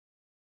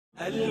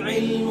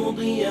العلم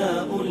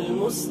ضياء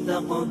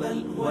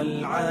المستقبل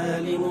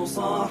والعالم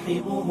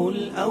صاحبه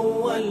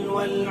الأول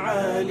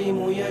والعالم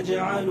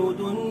يجعل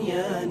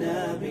دنيانا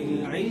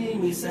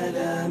بالعلم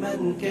سلاما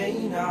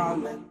كي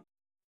نعمل.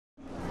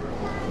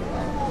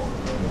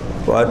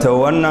 wato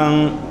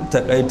wannan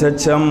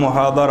takaitaccen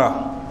muhadara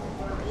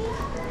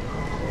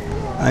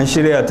an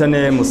shirya ta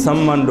ne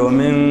musamman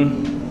domin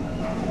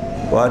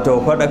wato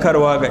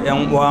faɗakarwa ga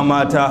 'yan uwa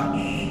mata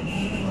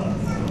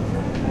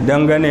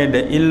dangane da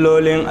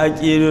illolin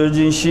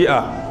aƙidojin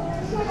shi'a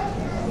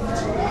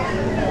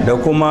da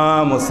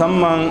kuma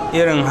musamman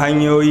irin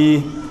hanyoyi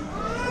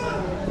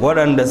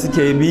waɗanda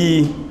suke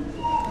bi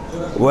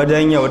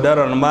wajen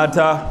yaudarar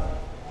mata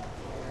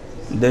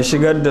da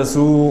shigar da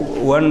su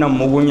wannan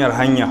mugunyar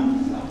hanya.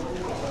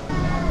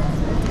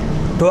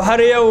 To har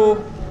yau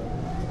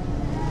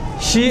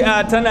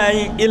shi'a tana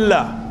yin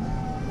illa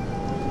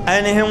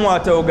ainihin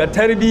wato ga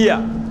tarbiyya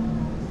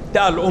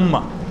ta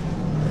al'umma.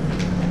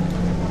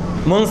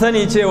 Mun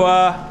sani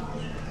cewa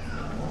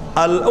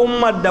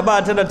al'ummar da ba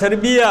ta da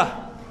tarbiyya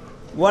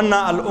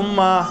wannan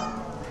al'umma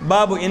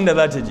babu inda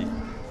za ta je.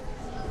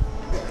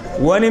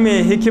 Wani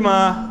mai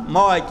hikima,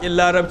 mawaƙin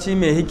larabci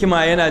mai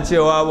hikima yana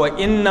cewa wa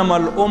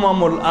innamal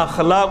umamul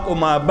akhlaqu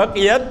ma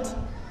baqiyat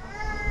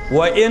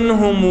wa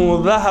inhum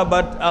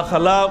zahabat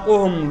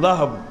akhlaquhum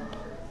zahab.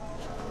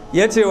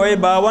 Yace wai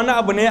ba wani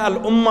abu ne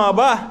al'umma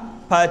ba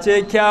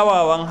face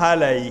kyawawan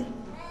halaye.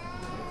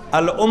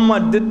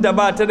 Al'ummar duk da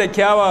ba ta da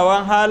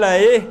kyawawan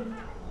halaye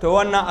to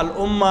wannan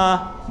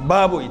al'umma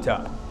babu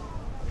ita.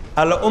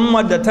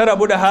 Al'ummar da ta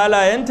rabu da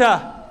halayenta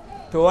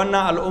to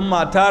wannan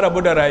al'umma ta rabu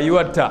da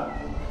rayuwarta.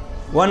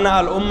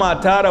 Wannan al'umma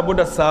ta rabu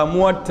da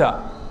samuwarta.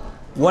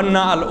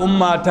 Wannan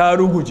al'umma ta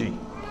ruguje.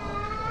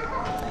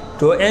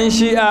 To 'yan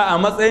shi'a a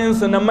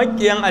matsayinsu na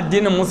makiyan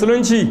addinin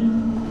musulunci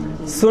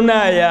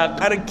suna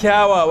yaƙar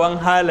kyawawan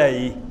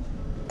halaye,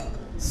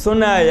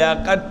 suna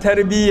yaƙar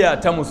tarbiyya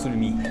ta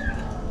musulmi.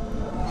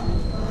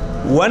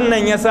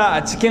 Wannan yasa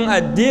a cikin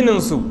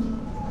addininsu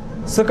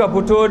suka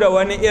fito da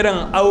wani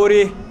irin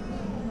aure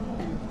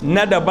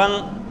na daban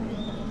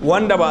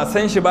wanda ba a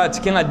san shi ba a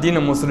cikin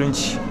addinin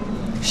musulunci,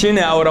 shine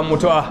auren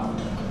mutu'a.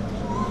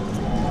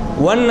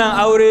 Wannan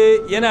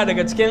aure yana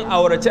daga cikin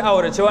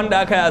aurace-aurace wanda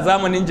aka yi a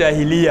zamanin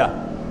jahiliya,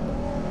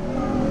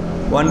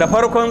 wanda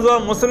farkon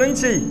zuwan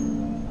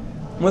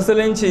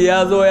musulunci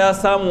ya zo ya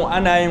samu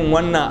ana yin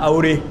wannan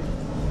aure,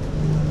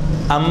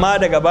 amma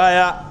daga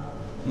baya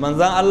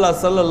manzan Allah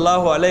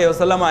sallallahu Alaihi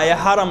wasallama ya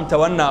haramta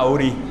wannan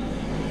aure.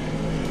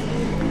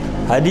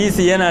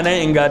 Hadisi yana nan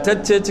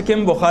ingantacce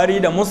cikin Bukhari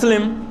da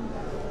Muslim,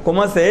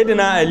 kuma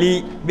Sayyidina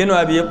Ali bin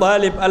Abi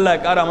Talib Allah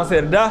ya kara masa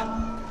yarda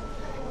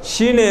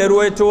shine ya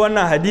ruwaito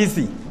wannan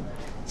hadisi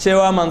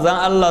cewa manzan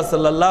Allah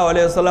sallallahu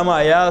Alaihi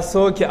wasallama ya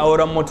soke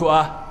auren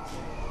mutu'a.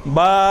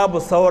 Babu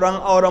sauran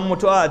auren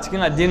mutu'a a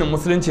cikin addinin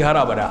musulunci har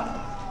abada.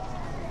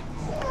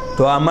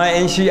 To amma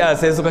 'yan shi'a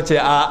sai suka ce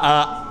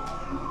a'a,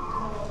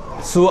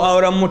 su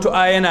auren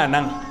mutu'a yana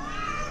nan.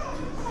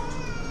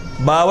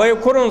 Ba wai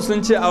kurun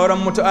sun ce auren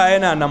mutu'a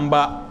yana nan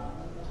ba,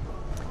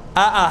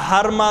 a'a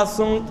har ma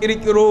sun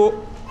ƙirƙiro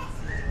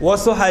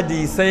wasu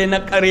hadisai na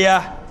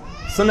ƙarya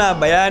suna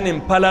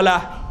bayanin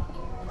falala,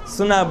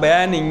 suna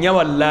bayanin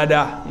yawan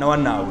lada na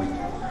wannan aure.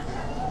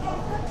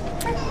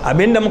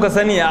 Abinda muka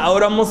sani a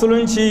auren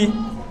musulunci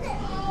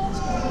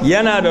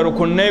yana da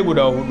rukunai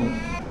guda 4.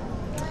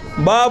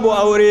 Babu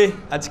aure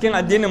a cikin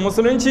addinin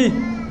musulunci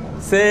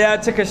sai ya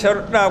cika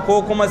sharuɗa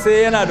ko kuma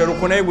sai yana da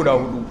rukunai guda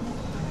 4.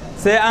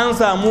 Sai an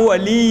samu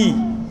waliyi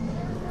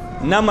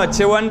na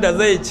mace wanda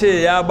zai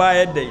ce ya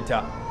bayar da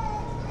ita.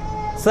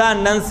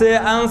 Sa'annan sai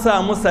an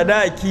samu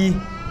sadaki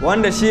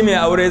wanda shi mai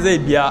aure zai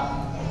biya.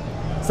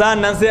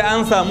 Sa'annan sai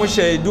an samu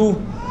shaidu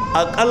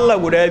aƙalla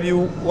guda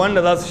 2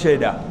 wanda za su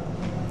shaida.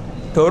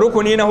 To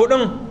rukuni na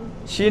 4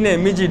 shine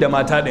miji da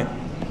mata ɗin.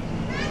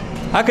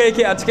 Haka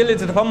yake a cikin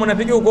littattafanmu na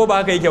fiqh ko ba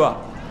haka yake ba?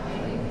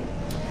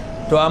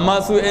 To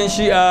amma su 'yan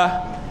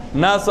shi'a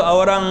nasu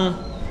auren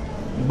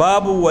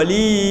babu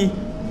waliyi,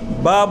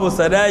 babu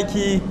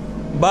sadaki,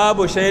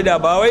 babu shaida,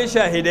 ba wai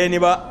shahidai ne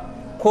ba,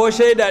 ko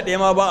shaida ɗaya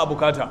ma ba a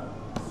bukata.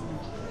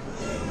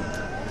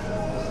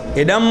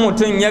 Idan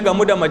mutum ya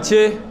gamu da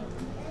mace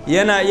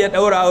yana iya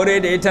ɗaura aure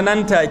da ita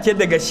nan take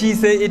daga shi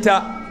sai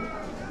ita.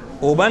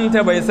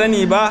 Ubanta bai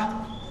sani ba,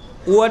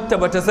 uwarta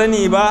bata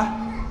sani ba,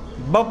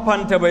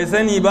 baffanta bai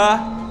sani ba,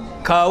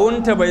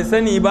 kawunta bai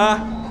sani ba,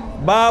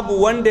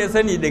 babu wanda ya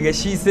sani daga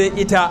shi sai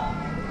ita.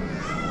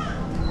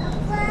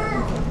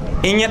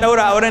 In ya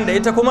ɗaura auren da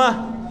ita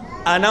kuma,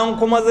 a nan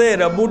kuma zai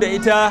rabu da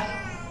ita,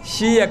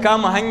 shi ya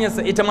kama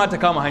hanyarsa, ita ma ta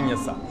kama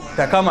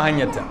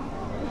hanyarta.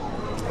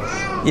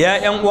 Ya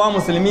 'yan uwa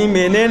musulmi,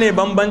 menene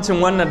bambancin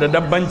wannan da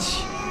dabbanci?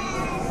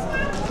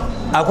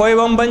 Akwai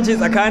bambanci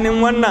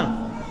tsakanin wannan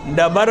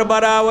da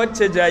barbara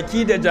wacce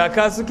jaki da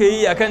jaka suke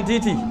yi a kan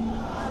titi?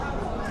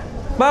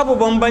 Babu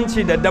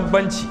bambanci da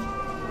dabbanci.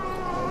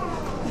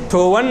 To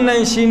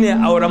wannan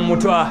shine auren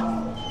mutu'a.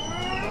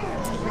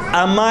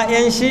 Amma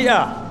 'yan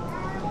shi'a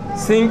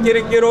sun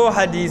ƙirƙiro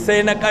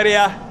hadisai na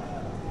ƙarya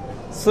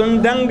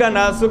sun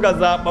dangana su ga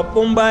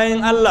zaɓaɓɓun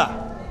bayan Allah,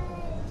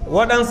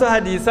 waɗansu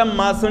hadisan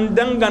ma sun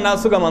dangana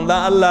su ga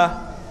manzan Allah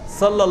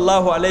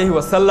sallallahu alaihi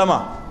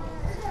wasallama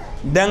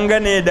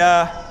dangane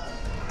da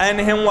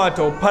ainihin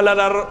wato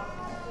falalar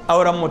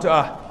auren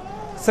mutu'a.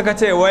 Suka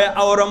ce wai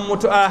auren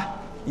mutu'a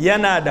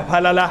yana da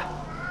falala,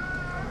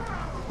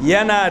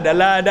 yana da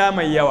lada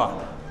mai yawa.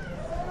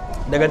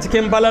 Daga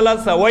cikin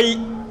falalarsa wai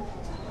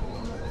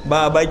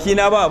ba a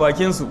bakina ba a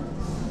bakinsu,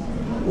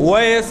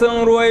 wai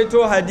sun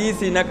ruwaito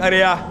hadisi na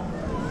ƙarya.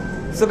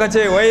 Suka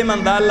ce wai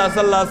manzo Allah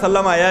sallallahu alaihi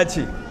wasallama ya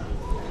ce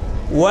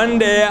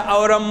wanda ya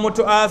auren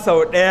mutu'a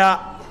sau ɗaya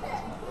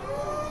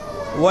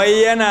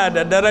wai yana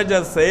da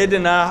darajar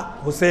sayyidina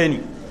Husaini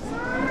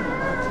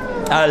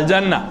a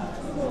aljanna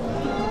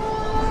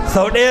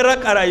sau ɗaya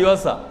raka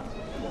rayuwarsa.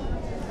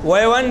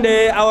 Wai wanda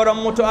ya yi auren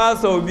mutu'a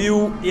sau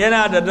biyu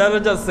yana da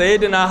darajar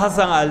sayyidina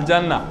Hassan a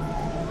aljanna.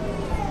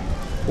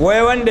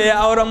 Wai wanda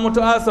ya auren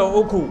mutu'a sau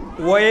uku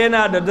wai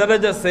yana da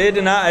darajar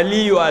sayyidina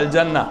Aliyu a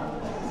aljanna.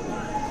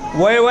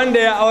 Wai wanda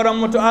ya auren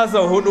mutu'a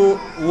sau hudu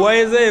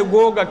wai zai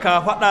goga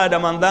kafaɗa da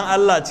manzon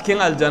Allah cikin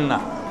aljanna.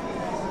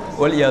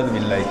 Wal iyaz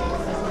billahi.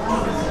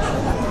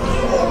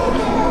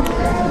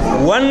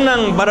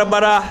 Wannan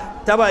barbara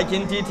ta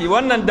bakin titi,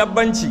 wannan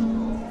dabbanci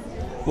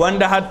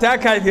wanda hatta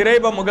kafirai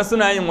ba mu ga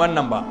suna yin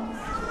wannan ba.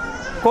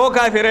 Ko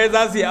kafirai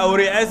za su yi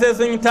aure ai sai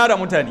sun tara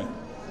mutane,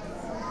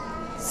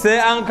 sai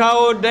an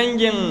kawo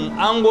dangin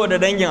ango da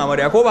dangin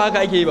amarya, ko ba haka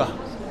ake yi ba?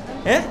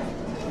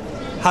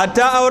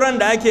 Hatta auren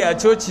da ake a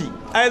coci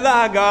ai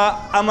za a ga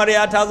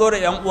amarya ta zo da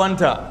 'yan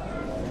uwanta,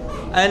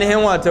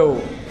 ainihin wato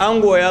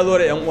ango ya zo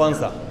da 'yan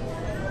uwansa.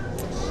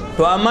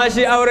 To amma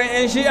shi auren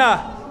 'yan shi'a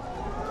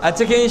a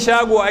cikin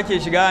shago ake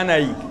shiga ana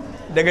yi,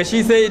 daga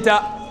shi sai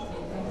ita.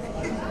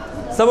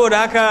 Saboda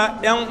haka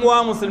 'yan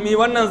uwa musulmi,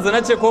 wannan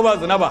zina ce ko ba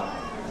zina ba?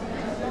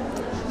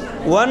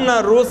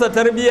 Wannan rusa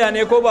tarbiyya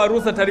ne ko ba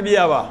rusa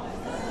tarbiyya ba?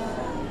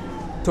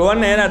 To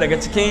wannan yana daga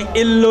cikin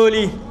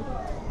illoli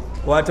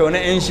wato na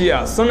 'yan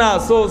shi'a, suna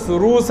so su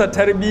rusa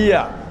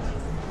tarbiyya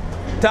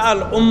ta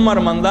al'ummar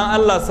manzan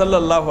Allah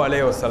sallallahu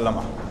alaihi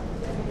wasallama.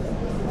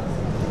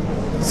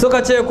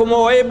 Suka ce kuma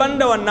wai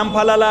banda wannan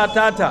falala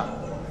tata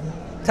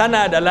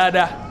tana da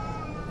lada.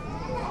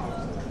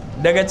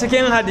 Daga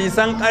cikin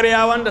hadisan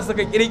ƙarya wanda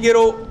suka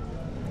ƙirƙiro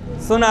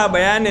suna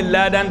bayanin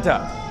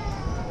ladanta,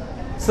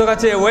 suka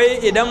ce wai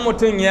idan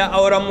mutum ya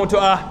auren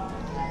mutu'a,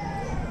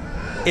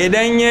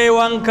 idan ya yi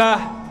wanka,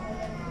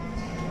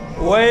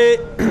 wai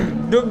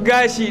duk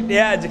gashi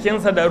ɗaya a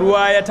jikinsa da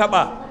ruwa ya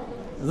taɓa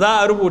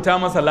za a rubuta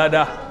masa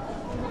lada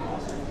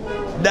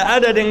da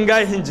adadin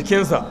gashin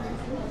jikinsa.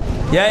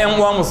 Ya 'yan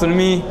uwa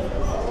musulmi,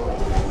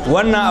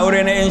 wannan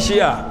aure na 'yan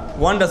shi'a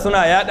wanda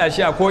suna yaɗa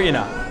shi a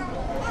ko'ina,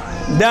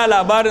 da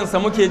labarinsa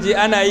muke ji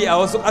ana yi a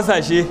wasu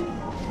ƙasashe,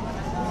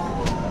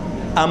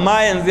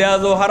 amma yanzu ya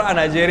zo har a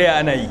Najeriya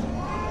ana yi.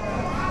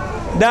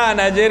 Da a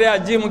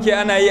Najeriya ji muke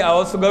ana yi a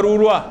wasu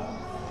garuruwa,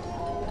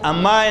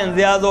 amma yanzu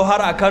ya zo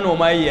har a Kano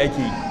ma yi ake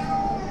yi.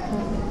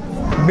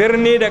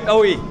 Birni da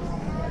ƙauye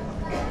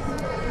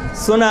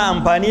suna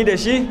amfani da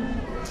shi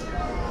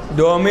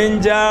domin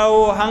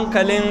jawo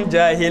hankalin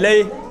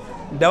jahilai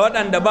da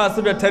waɗanda ba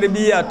su da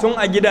tarbiyya tun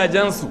a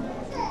gidajensu,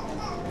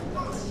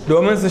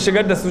 domin su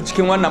shigar da su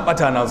cikin wannan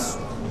ɓata nasu.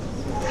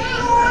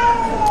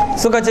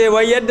 Suka ce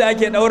wai yadda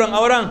ake ɗaurin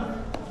auren,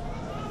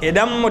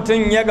 idan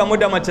mutum ya gamu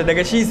da mace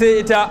daga shi sai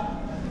ita,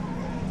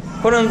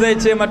 kurin zai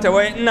ce mata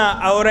wai ina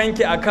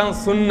aurenki akan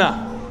sunna,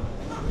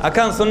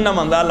 akan sunna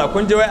manzo Allah.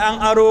 Kun ji wai an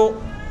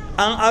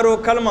aro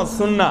kalmar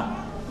sunna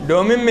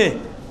domin me?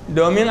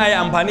 Domin a yi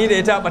amfani da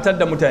ita a ɓatar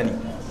da mutane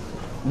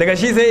daga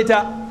shi sai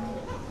ita.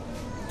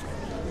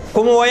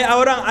 Kuma wai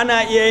auren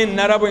ana iya yin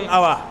na rabin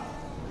awa,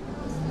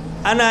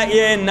 ana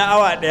iya yin na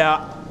awa ɗaya,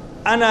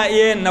 ana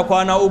iya yin na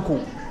kwana uku,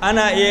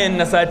 ana iya yin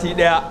na sati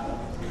ɗaya.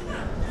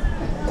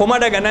 Kuma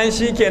daga nan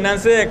shi kenan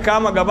sai ya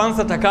kama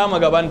gabansa ta kama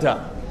gabanta,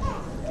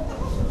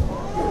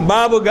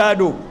 babu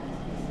gado.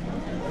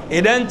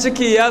 Idan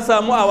ciki ya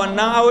samu a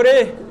wannan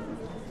aure,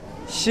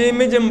 shi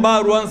mijin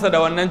ba ruwansa da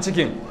wannan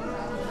cikin,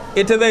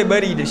 ita zai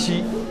bari da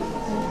shi.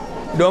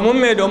 Domin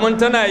mai, domin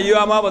tana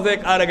yiwuwa ma ba zai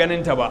ƙara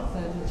ganinta ba,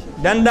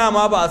 don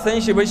dama ba a san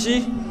shi ba,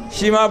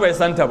 shi ma bai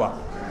santa ba.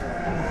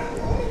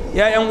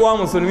 Ya 'yan uwa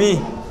musulmi,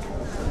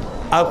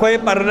 akwai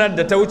ɓarnar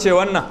da ta wuce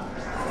wannan.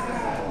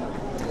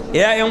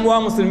 Ya 'yan uwa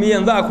musulmi,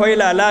 yanzu akwai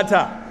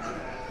lalata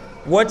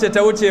wacce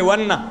ta wuce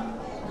wannan.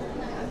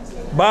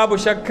 Babu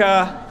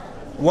shakka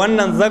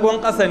wannan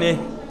zagon ƙasa ne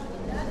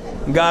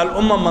ga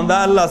al'umman manzo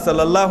Allah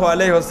sallallahu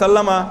alaihi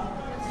wasallama,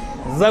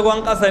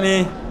 zagon ƙasa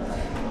ne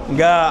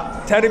ga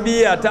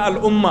tarbiyya ta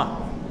al'umma,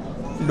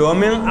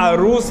 domin a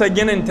rusa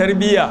ginin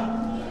tarbiyya,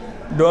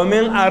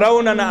 domin a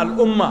raunana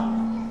al'umma,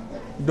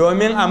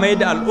 domin a mai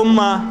da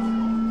al'umma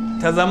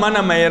ta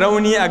zamana mai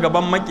rauni a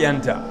gaban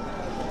makiyanta.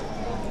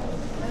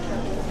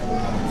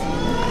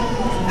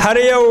 Har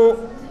yau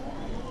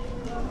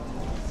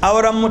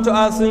auren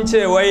mutu'a sun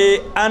ce wai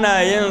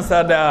ana yin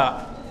sa da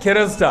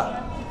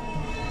Kirista,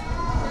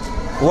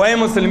 wai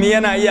musulmi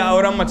yana iya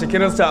auren mace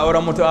Kirista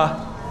auren mutu'a,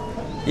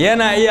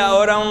 yana iya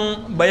auren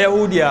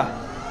bayahudiya,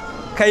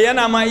 kai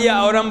yana ma iya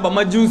auren ba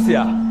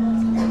majusiya,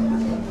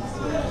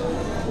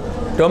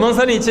 domin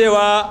sani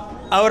cewa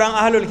auren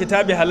ahlul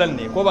kitabi halal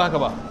ne ko ba haka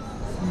ba.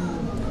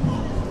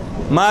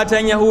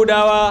 Matan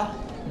yahudawa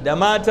da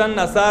matan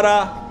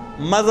nasara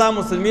maza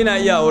musulmi na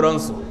iya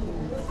aurensu,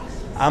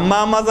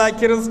 amma maza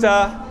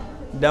kirista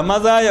da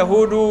maza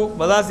yahudu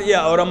ba za su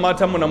iya auren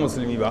matanmu na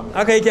musulmi ba.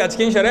 Haka yake a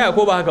cikin shari'a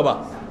ko ba haka ba.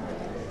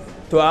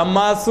 To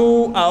amma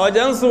su a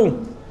wajensu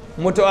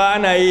mutuwa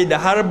ana yi da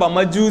harba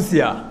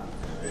majusiya.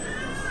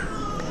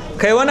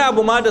 Kai wani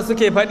abu ma da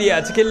suke faɗi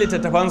a cikin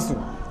littattafansu,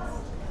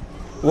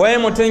 wai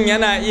mutum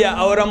yana iya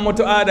auren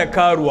mutu'a da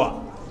karuwa.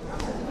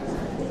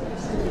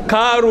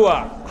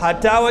 Karuwa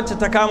hatta wacce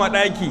ta kama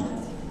ɗaki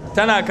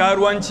tana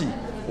karuwanci,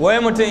 wai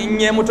mutum in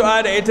yi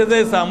mutu'a da ita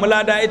zai samu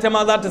lada, ita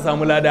ma za ta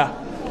samu lada.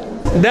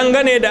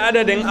 Dangane da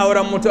adadin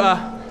auren mutu'a,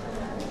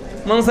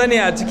 mun sani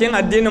a cikin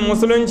addinin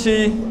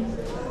musulunci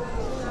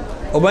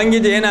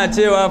Ubangiji yana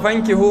cewa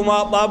fankihu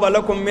ma tsaba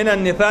lakum minan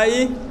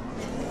nisa'i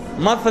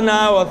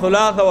mathna wa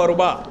thulatha wa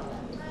ruba.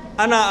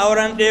 Ana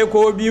auren ɗaya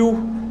ko biyu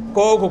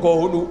ko uku ko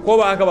hudu ko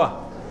ba haka ba.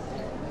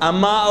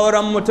 Amma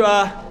auren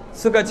mutu'a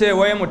suka ce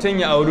wai mutum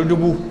ya auri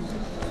 1000.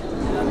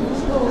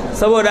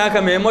 Saboda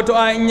haka mai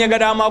mutu'a in ya ga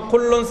dama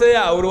kullum sai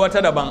ya auri wata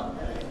daban,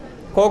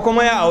 ko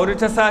kuma ya auri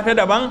ta safe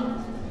daban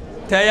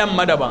ta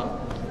yamma daban.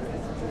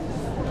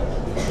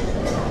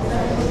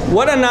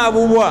 Waɗannan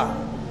abubuwa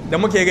da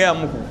muke gaya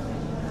muku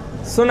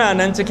suna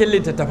nan cikin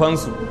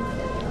littattafansu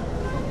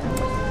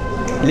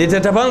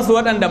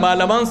waɗanda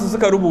malamansu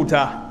suka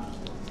rubuta,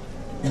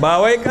 ba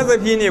wai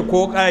kazafi ne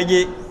ko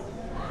ƙage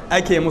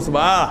ake musu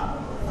ba,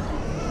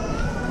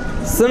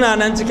 suna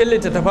nan cikin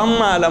littattafan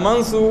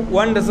malamansu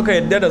wanda suka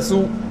yadda da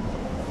su,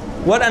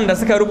 waɗanda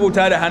suka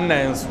rubuta da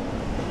hannayensu.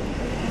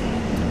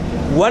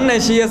 Wannan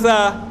shi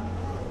yasa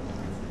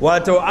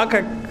wato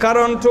aka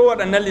karanto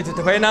waɗannan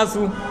littattafai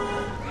nasu,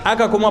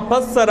 aka kuma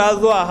fassara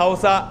zuwa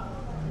Hausa,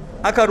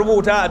 aka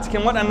rubuta a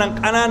cikin waɗannan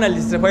ƙananan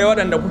littattafai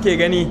waɗanda kuke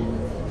gani.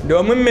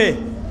 Domin me?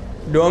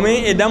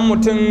 Domin idan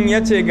mutum ya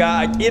ce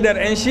ga aƙidar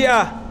 'yan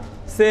shi'a,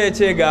 sai ya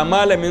ce ga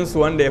malaminsu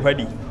wanda ya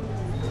faɗi,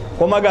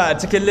 kuma ga a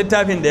cikin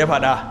littafin da ya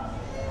faɗa,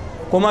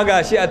 kuma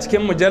ga shi a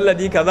cikin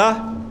mujalladi kaza,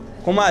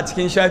 kuma a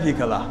cikin shafi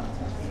kaza.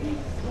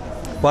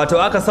 Wato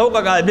aka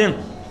sauƙaƙa abin,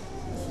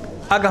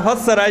 aka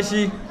fassara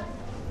shi,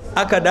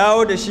 aka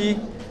dawo da shi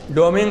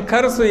domin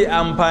kar su yi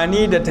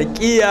amfani da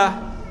taƙiyya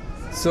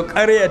su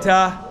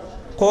ƙaryata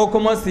ko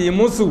kuma su yi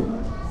musu,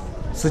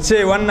 su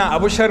ce wannan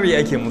abu sharri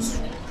ake musu.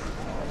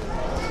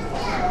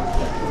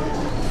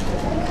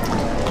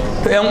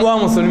 To 'yan uwa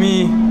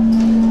musulmi,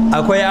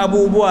 akwai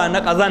abubuwa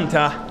na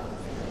ƙazanta,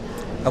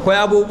 akwai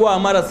abubuwa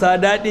marasa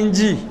daɗin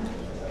ji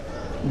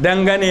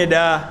dangane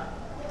da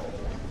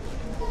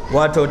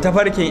wato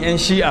tafarkin 'yan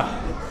shi'a,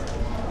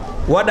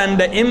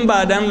 waɗanda in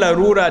ba dan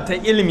larura ta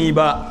ilimi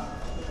ba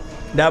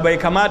da bai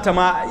kamata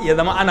ma ya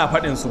zama ana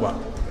faɗinsu ba.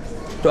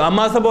 To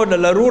amma saboda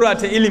larura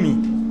ta ilimi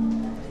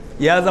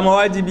ya zama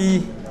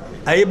wajibi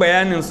a yi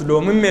bayaninsu,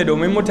 domin me?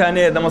 Domin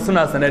mutane ya zama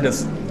suna sane da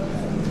su.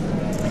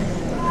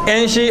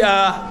 'Yan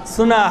shi'a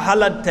suna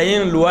halatta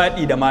yin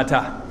luwaɗi da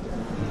mata,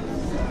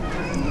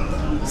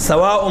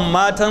 sawa'un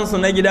matansu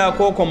na gida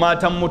ko kuma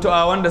matan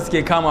mutu'a wanda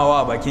suke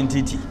kamawa a bakin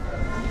titi.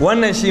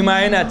 Wannan shi ma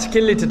yana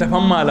cikin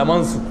littattafan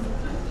malamansu.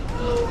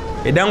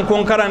 Idan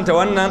kun karanta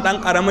wannan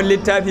ɗan ƙaramin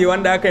littafi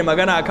wanda aka yi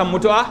magana akan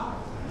mutu'a,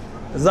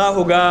 za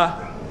ku ga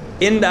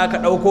inda aka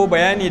ɗauko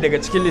bayani daga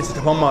cikin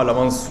littattafan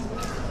malamansu.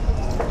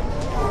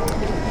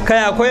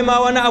 Kai akwai ma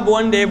wani abu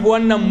wanda ya fi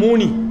wannan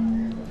muni,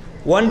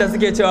 wanda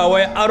suke cewa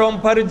wai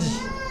aron farji,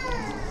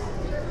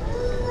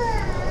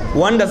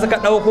 wanda suka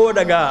ɗauko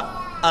daga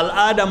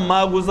al'adan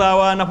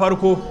maguzawa na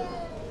farko.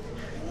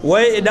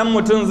 Wai idan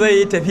mutum zai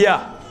yi tafiya,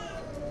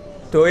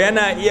 to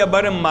yana iya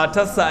barin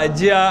matarsa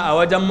ajiya a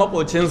wajen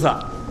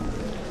maƙocinsa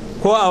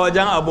ko a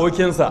wajen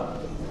abokinsa,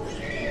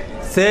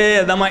 sai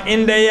ya zama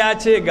inda ya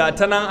ce ga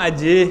ta nan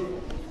ajiye,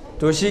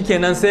 to shi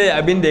kenan sai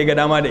abin da ya ga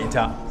dama da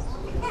ita,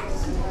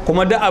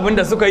 kuma duk abin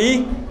da suka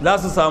yi za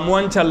su samu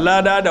wancan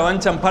lada da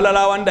wancan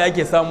falala wanda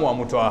ake samu a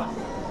mutuwa.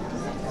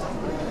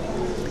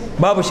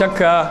 Babu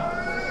shakka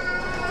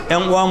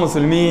 'yan uwa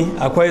musulmi,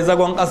 akwai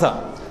zagon ƙasa,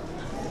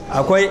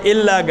 akwai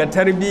illa ga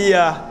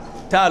tarbiyya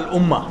ta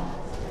al'umma,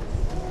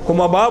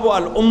 kuma babu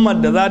al'ummar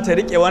da za ta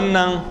riƙe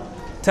wannan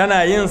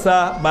tana yin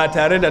sa ba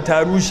tare da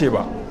ta rushe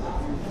ba.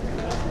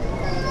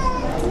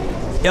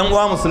 'Yan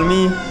uwa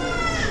musulmi,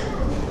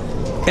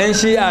 'yan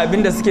shi'a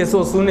abinda suke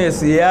so su ne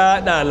su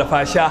yada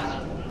alfasha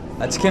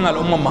a cikin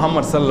al'ummar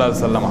Muhammad sallallahu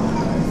alaihi wasallama,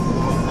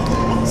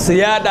 su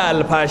yada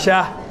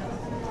alfasha,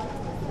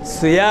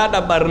 su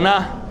yada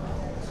barna,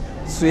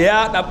 su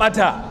yada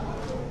bata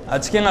a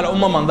cikin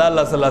al'ummar manzo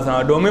Allah sallallahu alaihi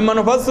wasallama, domin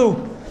manufarsu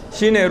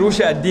shine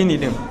rushe addini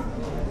din,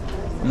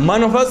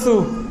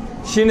 manufarsu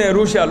shine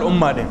rushe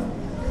al'umma din.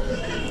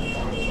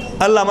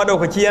 Allah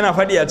madaukaki yana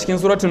faɗi a cikin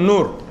suratul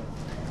nur,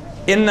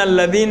 innal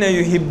ladhina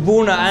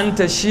yuhibbuna an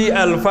tashi'a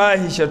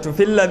al-fahishatu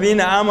fil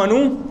ladhina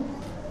amanu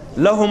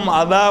lahum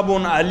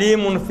adhabun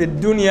alimun fid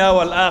dunya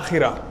wal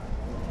akhirah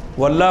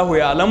wallahu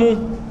ya'lamu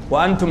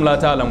wa antum la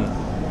ta'lamun.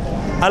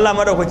 Allah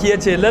madaukaki ya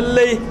ce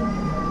lallai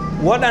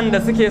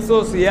waɗanda suke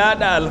so su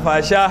yada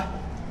alfasha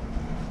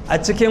a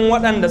cikin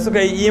waɗanda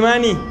suka yi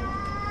imani,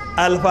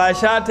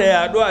 alfasha ta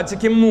yaɗu a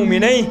cikin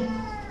muminai,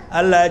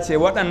 Allah ya ce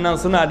waɗannan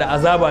suna da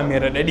azaba mai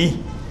raɗaɗi.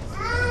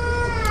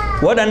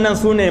 Waɗannan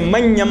su ne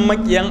manyan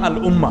maƙiyan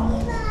al'umma,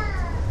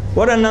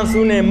 waɗannan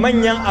su ne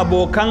manyan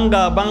abokan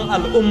gaban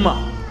al'umma,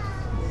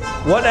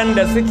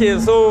 waɗanda suke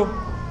so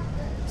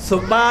su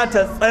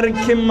ɓata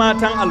tsarkin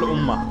matan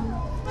al'umma,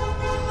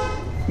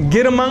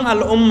 girman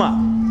al'umma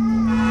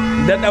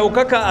da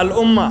ɗaukaka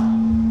al'umma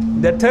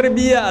da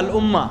tarbiyya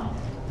al'umma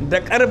da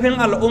ƙarfin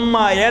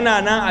al'umma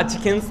yana nan a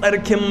cikin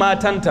tsarkin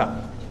matanta.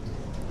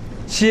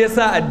 Shi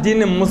yasa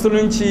addinin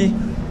musulunci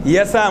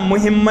ya sa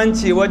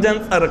muhimmanci wajen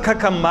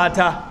tsarkakan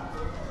mata,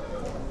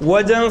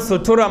 wajen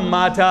suturan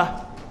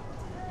mata,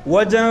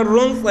 wajen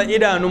runtsa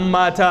idanun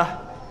mata,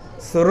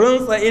 su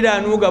runtsa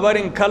idanu ga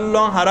barin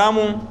kallon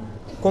haramun,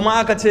 kuma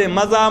aka ce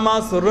maza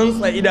ma su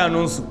runtsa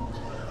idanunsu.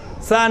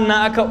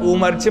 Sa'annan aka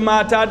umarci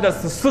mata da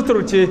su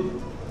suturce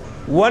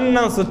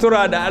wannan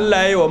sutura da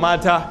Allah ya yi wa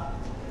mata,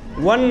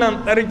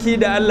 wannan tsarki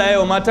da Allah ya yi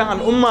wa matan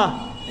al'umma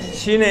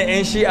shine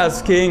 'yan shi'a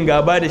suke yin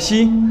gaba da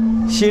shi,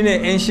 shine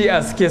 'yan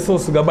shi'a suke so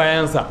su ga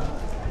bayansa.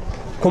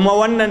 Kuma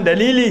wannan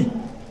dalili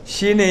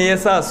shine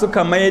yasa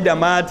suka mai da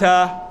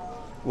mata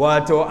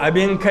wato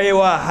abin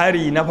kaiwa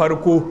hari na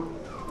farko.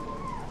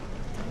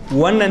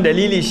 Wannan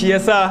dalili shi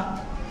yasa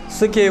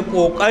suke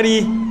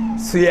ƙoƙari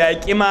su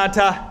yaƙi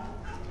mata.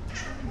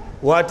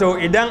 Wato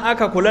idan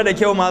aka kula da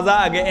kyau ma za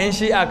a ga 'yan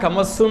shi'a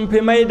kamar sun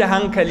fi mai da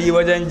hankali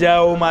wajen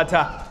jawo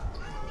mata.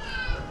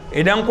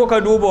 Idan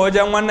kuka duba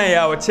wajen wannan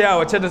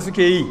yawace da suke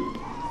yi,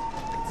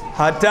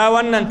 hatta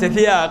wannan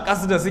tafiya a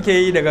ƙasa da suke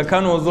yi daga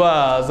Kano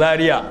zuwa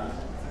Zaria,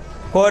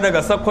 ko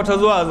daga Sokoto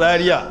zuwa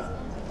Zaria,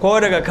 ko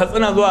daga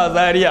Katsina zuwa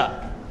Zaria,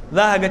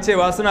 za a ga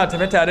cewa suna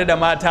tafi tare da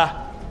mata,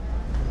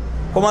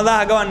 kuma za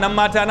a ga wannan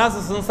mata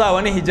nasu sun sa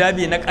wani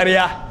hijabi na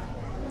ƙarya,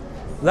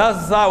 za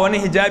su sa wani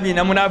hijabi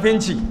na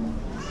munafinci,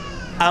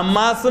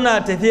 amma suna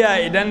tafiya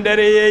idan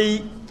dare ya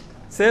yi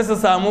sai su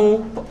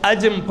samu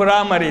ajin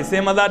firamare sai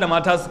maza da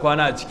mata su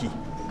kwana a ciki,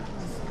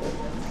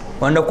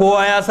 wanda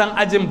kowa ya san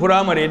ajin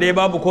firamare dai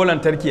babu ko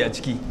lantarki a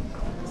ciki,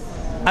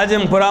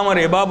 ajin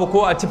firamare babu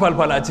ko a ci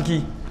falfal a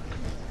ciki,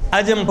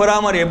 ajin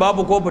firamare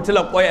babu ko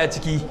fitilar kwai a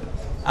ciki,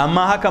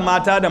 amma haka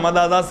mata da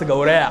maza za su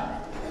gauraya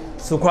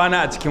su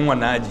kwana a cikin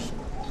wannan aji.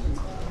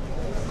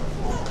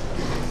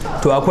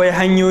 To akwai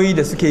hanyoyi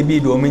da suke bi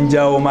domin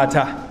jawo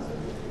mata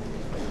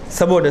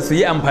saboda su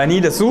yi amfani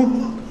da su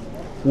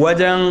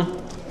wajen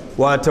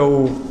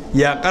wato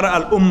yaƙar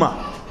al'umma.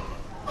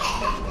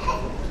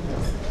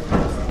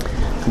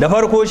 Da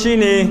farko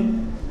shine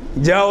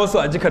jawo su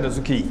a jika da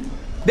suke yi,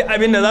 duk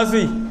abin da za su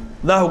yi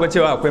za ku ga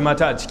cewa akwai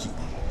mata a ciki.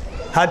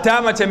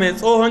 Hatta mace mai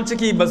tsohon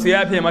ciki ba su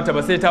yafe mata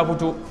ba sai ta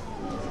fito.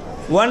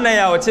 Wannan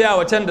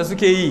yawacen da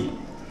suke yi,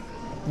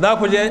 za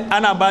ku je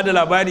ana ba da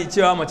labari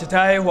cewa mace ta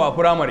haihu a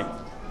firamare,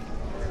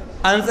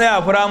 an tsaya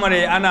a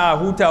firamare ana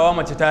hutawa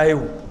mace ta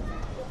haihu,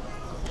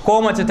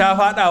 ko mace ta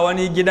fada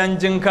wani gidan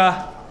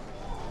jinka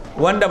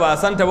wanda ba a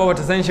santa ba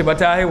bata san shi ba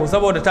ta haihu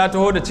saboda ta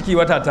taho da ciki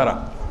wata 9.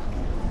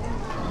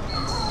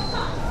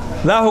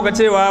 Za ku ga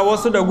cewa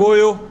wasu da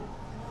goyo,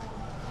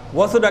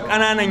 wasu da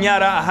ƙananan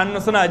yara a hannu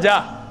suna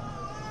ja.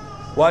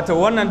 Wato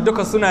wannan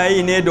duka suna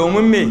yi ne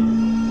domin me?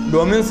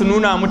 Domin su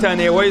nuna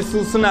mutane wai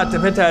su suna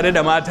tafe tare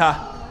da mata,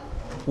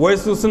 wai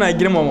su suna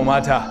girmama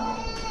mata.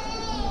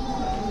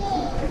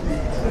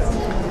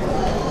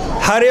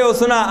 Har yau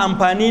suna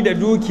amfani da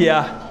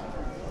dukiya,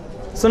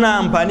 suna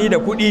amfani da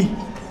kuɗi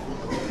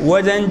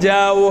wajen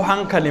jawo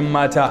hankalin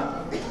mata.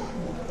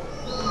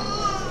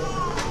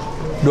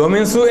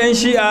 Domin su 'yan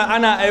shi'a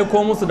ana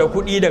aiko musu da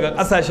kuɗi daga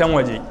ƙasashen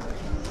waje,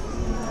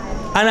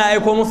 ana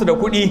aiko musu da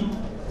kuɗi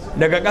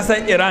daga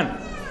ƙasar Iran,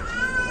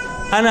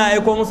 ana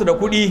aiko musu da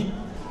kuɗi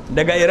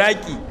daga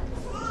Iraki,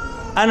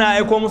 ana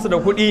aiko musu da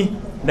kuɗi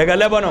daga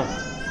Lebanon.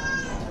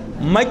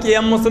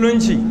 Maƙiyan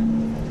musulunci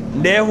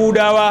da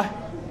Yahudawa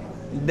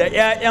da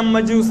 'ya'yan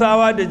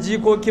majusawa da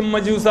jikokin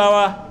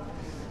majusawa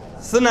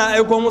suna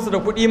aiko musu da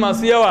kuɗi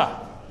masu yawa,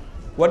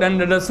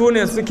 waɗanda da su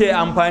ne suke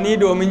amfani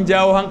domin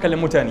jawo hankalin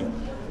mutane.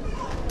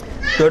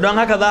 To don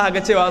haka za a ga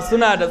cewa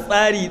suna da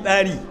tsari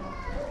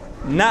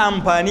na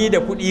amfani da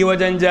kuɗi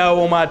wajen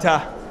jawo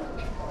mata,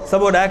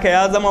 saboda haka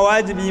ya zama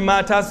wajibi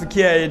mata su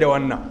kiyaye da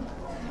wannan.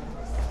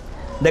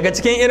 Daga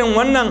cikin irin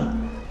wannan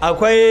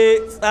akwai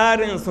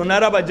tsarin su na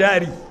raba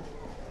jari.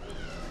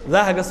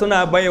 Za a ga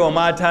suna baiwa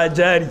mata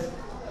jari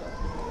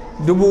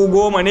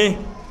 10,000 ne,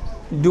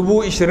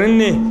 20,000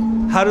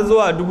 ne, har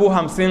zuwa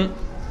 50,000.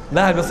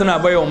 Za a ga suna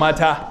baiwa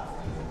mata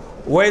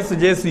wai su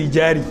je su yi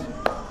jari.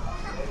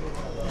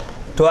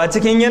 To a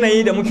cikin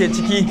yanayi da muke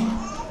ciki,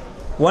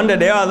 wanda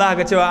da yawa za a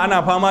ga cewa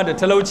ana fama da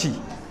talauci,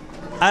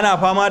 ana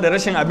fama da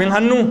rashin abin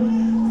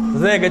hannu,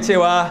 zai ga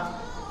cewa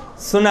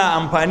suna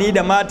amfani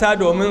da mata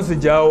domin su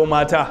jawo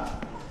mata.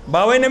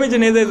 Ba wai namiji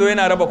ne zai zo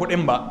yana raba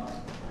kuɗin ba,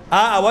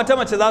 a'a wata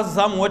mace za su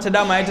samu wacce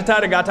dama ita ta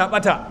riga ta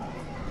ɓata,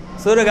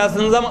 sun riga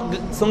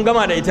sun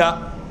gama da ita,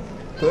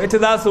 to ita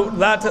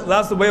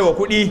za su baiwa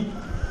kuɗi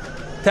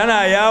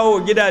tana yawo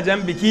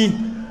gidajen biki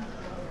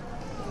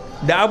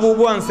da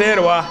abubuwan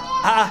sayarwa.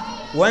 A'a,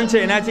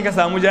 wance ina kika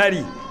samu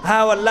jari?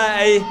 Ha, wallahi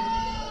ai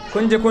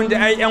kunji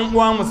ai yan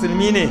uwa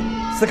musulmi ne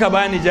suka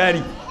bani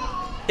jari.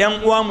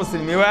 Yan uwa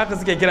musulmi, wai haka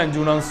suke kiran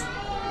junansu.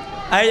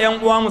 Ai yan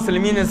uwa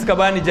musulmi ne suka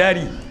bani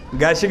jari,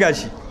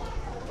 gashi.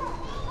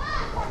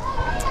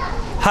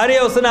 Har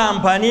yau suna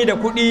amfani da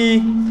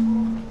kuɗi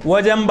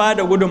wajen ba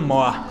da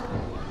gudunmawa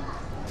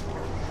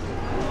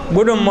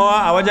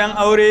a wajen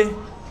aure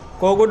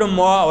ko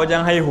gudunmawa a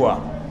wajen haihuwa.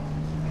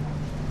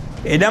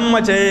 Idan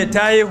mace ta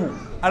haihu,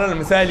 alal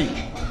misali,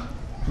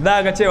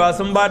 za ga cewa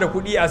sun ba da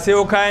kuɗi a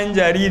sayo kayan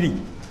jariri,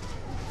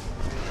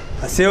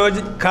 a sayo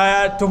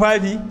kaya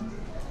tufafi,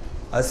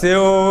 a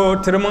sayo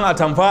turmin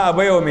atamfa a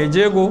baiwa mai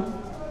jego,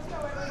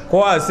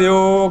 ko a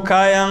sayo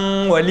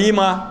kayan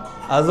walima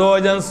a zo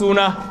wajen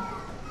suna.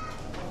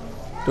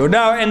 To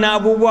da wa'annan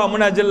abubuwa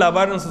muna jin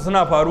labarinsu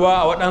suna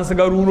faruwa a waɗansu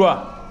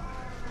garuruwa,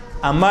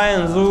 amma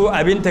yanzu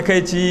abin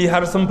takaici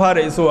har sun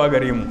fara isowa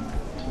gare mu.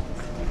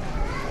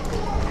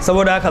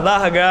 Saboda haka za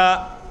ka ga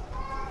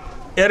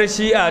 'yar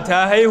shi'a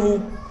ta haihu,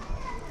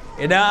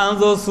 idan an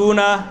zo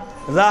suna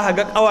za ka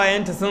ga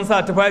ƙawayenta sun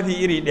sa tufafi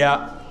iri ɗaya,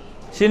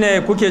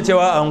 shine kuke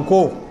cewa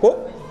anko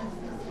ko?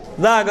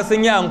 Za ka ga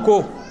sun yi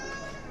anko,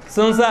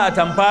 sun sa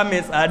atamfa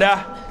mai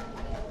tsada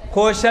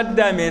ko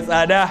shadda mai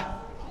tsada.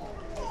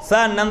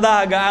 Sannan za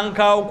a ga an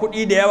kawo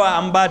kuɗi da yawa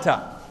an bata,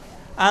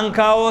 an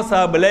kawo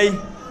sabulai,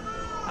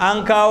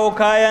 an kawo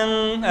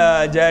kayan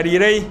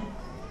jarirai,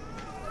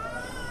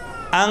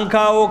 an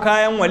kawo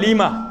kayan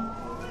walima.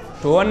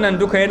 To wannan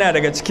duka yana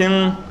daga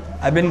cikin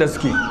abin da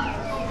suke.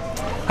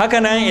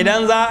 Hakanan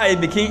idan za a yi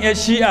bikin 'yar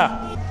shi'a,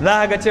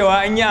 za a ga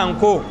cewa an yi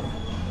anko,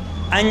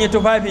 an yi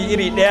tufafi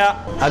iri ɗaya,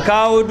 a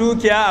kawo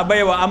dukiya a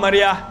baiwa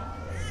amarya,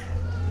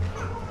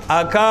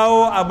 a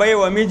kawo a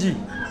baiwa miji,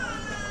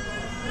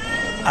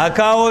 a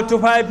kawo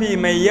tufafi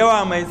mai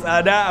yawa mai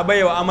tsada a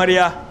baiwa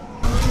amarya.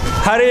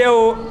 Har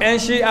yau 'yan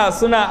shi'a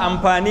suna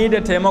amfani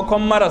da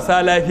taimakon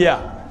marasa lafiya.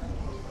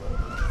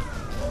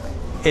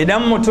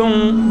 Idan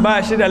mutum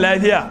ba shi da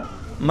lafiya,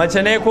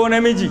 mace ne ko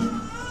namiji,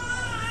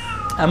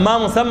 amma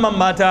musamman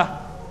mata,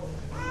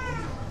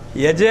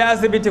 ya je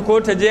asibiti ko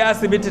ta je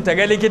asibiti ta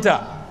ga likita,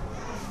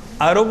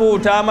 a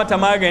rubuta mata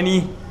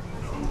magani,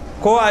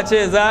 ko a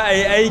ce za a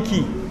yi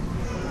aiki,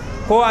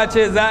 ko a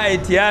ce za a yi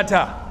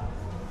tiyata.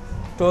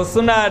 To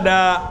suna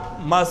da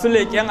masu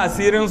leƙen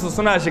asirinsu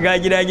suna shiga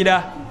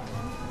gida-gida,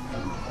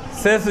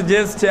 sai su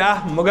je su ce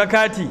mu ga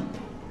kati,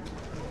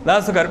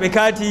 za su karɓi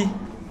kati,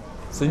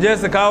 su je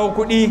su kawo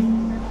kuɗi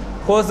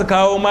ko su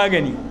kawo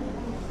magani.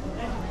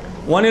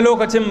 Wani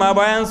lokacin ma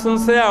bayan sun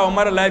saya wa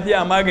mara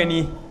lafiya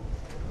magani,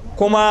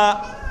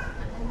 kuma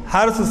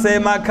har su sai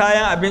ma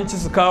kayan abinci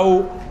su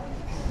kawo,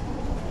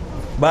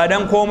 ba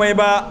don komai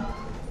ba,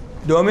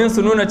 domin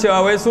su nuna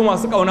cewa wai su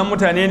masu ƙaunar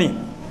mutane ne,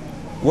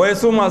 wai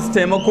su masu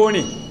taimako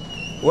ne,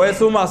 wai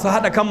su masu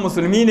haɗa kan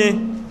musulmi ne,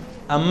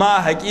 amma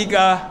a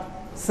haƙiƙa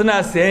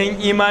suna sayan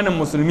imanin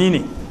musulmi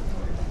ne,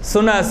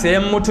 suna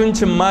sayan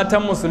mutuncin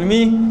matan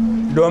musulmi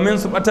domin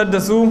su ɓatar da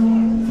su,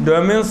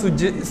 domin su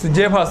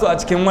jefa su a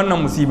cikin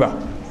wannan musiba.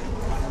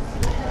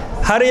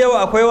 Har yau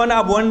akwai wani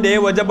abu wanda ya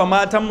wajaba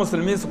matan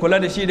musulmi su kula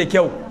da shi da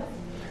kyau,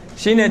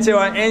 shine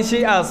cewa 'yan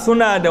shi'a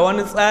suna da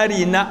wani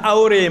tsari na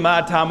aure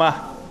mata ma.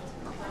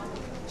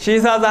 Shi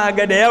sa za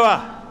ga da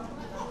yawa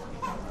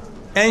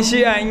 'yan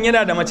shi'a in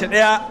yana da mace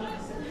ɗaya,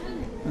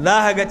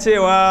 za ga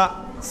cewa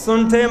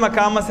sun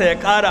taimaka masa ya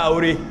ƙara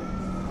aure,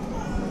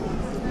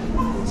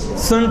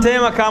 sun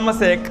taimaka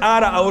masa ya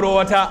ƙara auro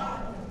wata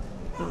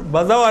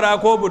bazawara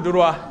ko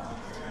budurwa.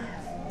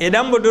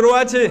 Idan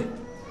budurwa ce,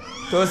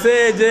 to sai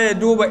ya je ya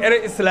duba 'yar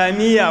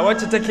islamiyya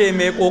wacce take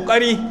mai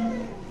ƙoƙari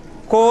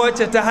ko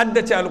wacce ta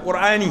haddace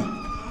alƙur'ani,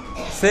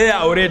 sai ya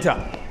aure ta.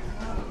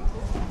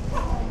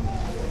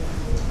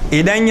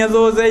 Idan ya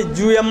zo zai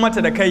juyan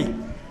mata da kai,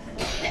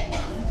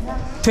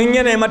 tun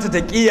yana mata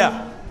taƙiyya,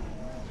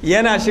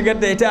 yana shigar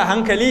da ita a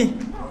hankali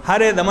har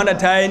ya zama da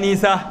ta yi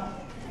nisa,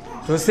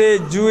 to sai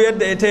juyar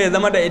da ita ya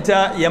zama da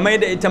ita, ya mai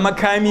da ita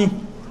makami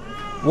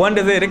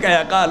wanda zai rika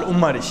yaƙa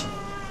al'umma da shi.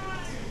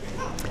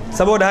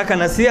 Saboda haka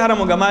nasihar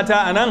mu ga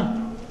mata a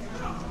nan,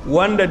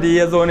 wanda da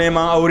ya zo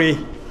neman aure,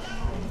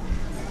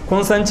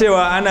 kun san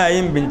cewa ana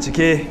yin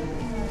bincike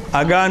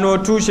a gano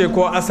tushe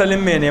ko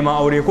asalin mai neman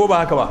aure, ko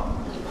ba haka ba?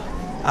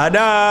 A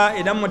da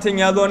idan mutum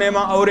ya zo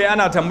neman aure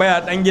ana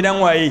tambaya ɗan gidan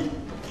waye,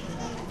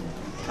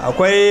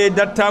 akwai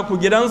dattaku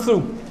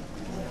gidansu,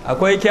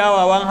 akwai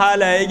kyawawan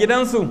halaye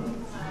gidansu,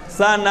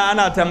 sannan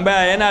ana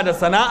tambaya yana da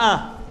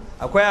sana'a,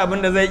 akwai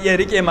abin da zai iya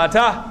riƙe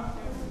mata.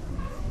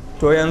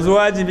 To yanzu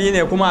wajibi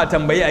ne kuma a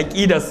tambayi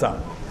aƙidarsa.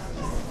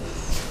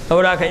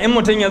 Saboda haka in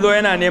mutum ya zo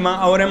yana neman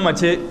auren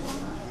mace,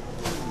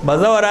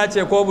 bazawara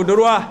ce ko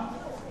budurwa,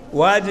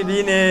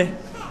 wajibi ne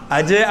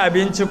a je a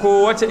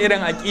binciko wace irin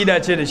aƙida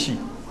ce da shi.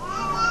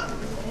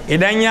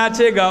 Idan ya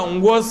ce ga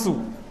unguwarsu,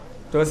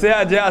 to sai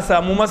a je a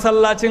samu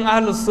masallacin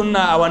ahlus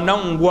sunna a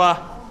wannan unguwa,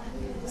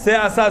 sai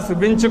a sa su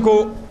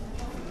binciko.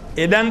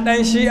 Idan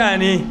ɗan shi'a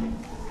ne,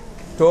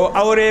 to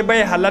aure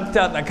bai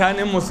halatta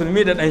tsakanin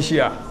musulmi da ɗan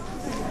shi'a.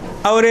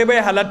 aure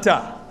bai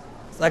halatta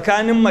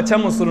tsakanin mace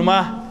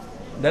musulma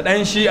da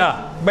ɗan shi'a,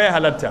 bai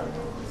halatta.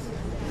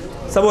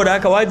 Saboda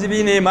haka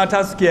wajibi ne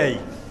mata su kiyaye.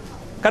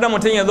 Kada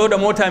mutum ya zo da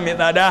mota mai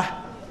tsada,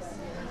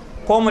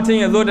 ko mutum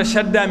ya zo da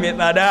shadda mai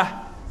tsada,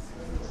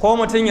 ko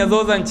mutum ya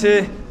zo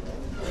zance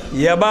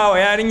ya ba wa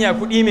yarinya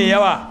kuɗi mai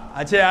yawa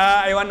a ce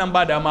ai wannan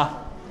ba dama.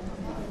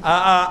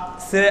 A'a,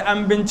 sai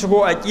an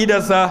binciko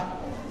aƙidarsa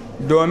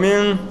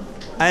domin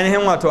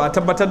ainihin wato a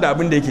tabbatar da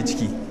abin da yake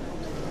ciki.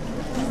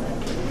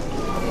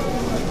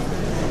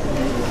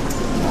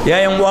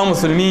 Yayin uwa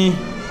musulmi,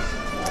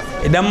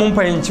 idan mun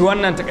fahimci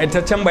wannan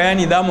takaitaccen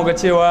bayani za mu ga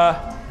cewa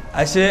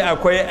ashe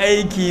akwai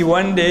aiki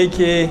wanda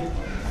yake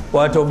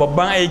wato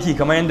babban aiki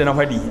kamar yadda na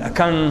faɗi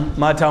akan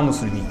mata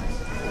musulmi.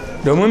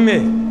 Domin me?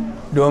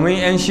 Domin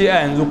 'yan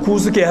shi'a yanzu ku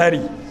suke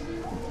hari,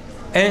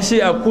 'yan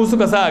shi'a ku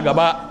suka sa a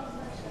gaba,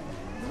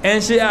 'yan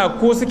shi'a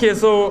ku suke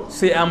so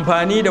su yi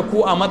amfani da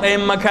ku a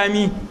matsayin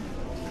makami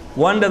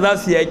wanda za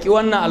su yaƙi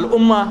wannan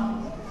al'umma,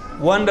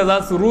 wanda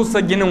za su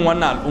rusa ginin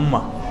wannan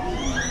al'umma.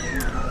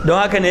 Don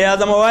haka ne ya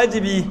zama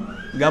wajibi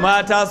ga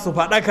mata su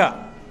faɗaka,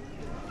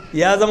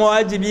 ya zama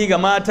wajibi ga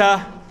mata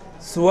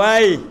su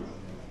waye,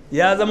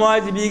 ya zama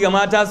wajibi ga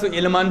mata su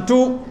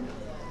ilmantu,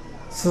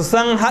 su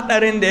san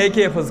haɗarin da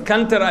yake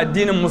fuskantar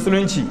addinin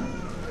musulunci,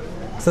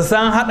 su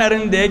san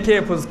haɗarin da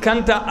yake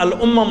fuskantar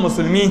al'umman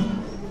musulmi,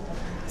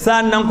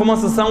 sannan kuma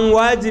su san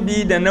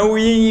wajibi da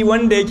nauyi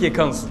wanda yake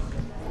kansu.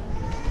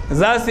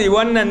 Za su yi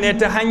wannan ne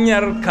ta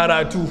hanyar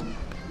karatu.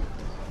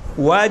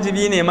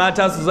 Wajibi ne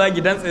mata su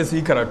zagi dantse su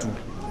yi karatu.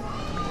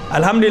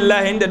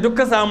 Alhamdulillah, inda duk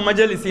ka samu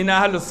majalisi na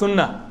ahlus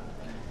sunna,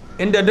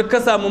 inda duk ka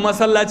samu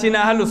masallaci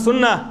na ahlus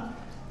sunna,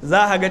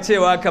 za a ga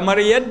cewa kamar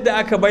yadda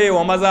aka baye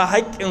wa maza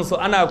haƙƙinsu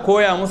ana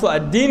koya musu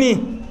addini,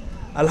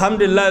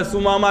 alhamdulillah su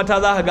ma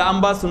mata za a ga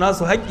an ba su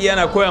nasu haƙƙi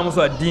ana koya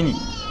musu addini.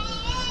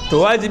 To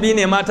wajibi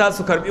ne mata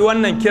su karɓi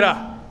wannan kira,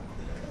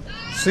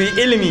 su yi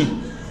ilimi,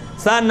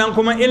 sannan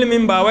kuma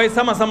ilimin ba wai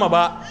sama-sama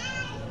ba,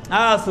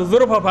 a su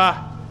zurfafa,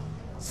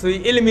 su yi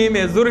ilimi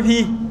mai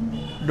zurfi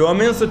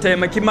domin su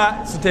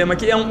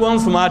taimaki 'yan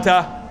uwansu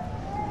mata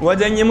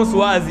wajen yi musu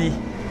wa'azi,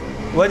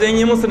 wajen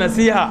yi musu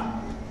nasiha,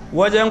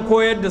 wajen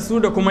koyar da su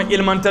da kuma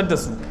ilmantar da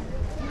su.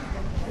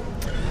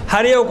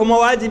 Har yau kuma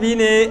wajibi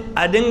ne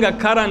a dinga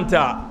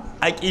karanta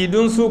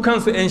aƙidun su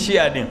kansu 'yan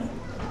shi'a din.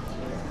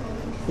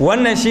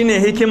 Wannan shine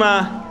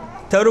hikima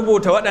ta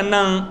rubuta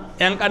waɗannan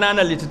 'yan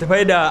ƙananan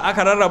littattafai da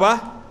aka rarraba,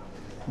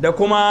 da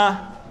kuma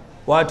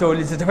wato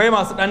littattafai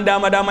masu ɗan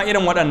dama-dama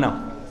irin waɗannan.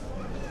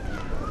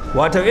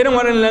 Wato irin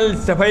waɗannan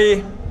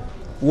littattafai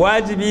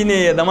wajibi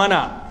ne ya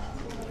zamana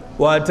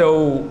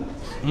wato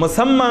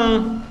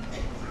musamman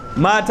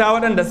mata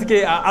waɗanda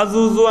suke a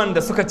azuzuwan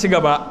da suka ci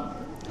gaba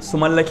su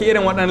mallaki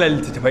irin waɗannan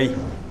littattafai,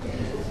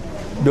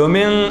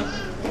 domin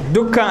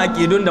dukkan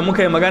aƙidun da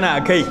muka yi magana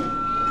a kai,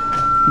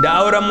 da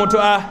auren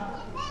mutu'a,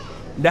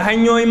 da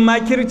hanyoyin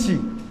makirci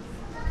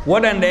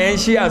waɗanda 'yan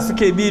shi'a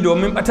suke bi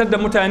domin ɓatar da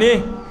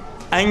mutane,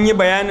 an yi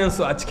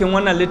bayaninsu a cikin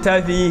wannan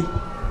littafi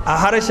a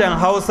harshen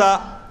Hausa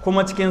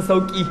kuma cikin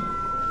sauƙi.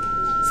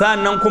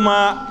 Sa'annan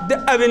kuma duk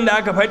abin da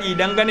aka faɗi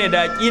dangane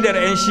da aƙidar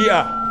 'yan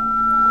shi'a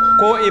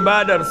ko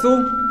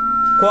ibadarsu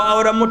ko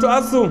auren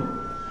mutu'arsu,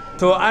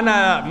 to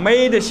ana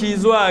mai da shi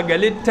zuwa ga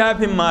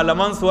littafin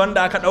malamansu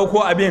wanda aka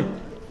ɗauko abin,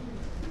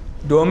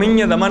 domin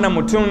ya zamana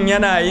mutum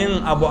yana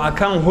yin abu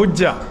akan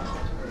hujja,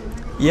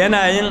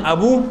 yana yin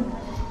abu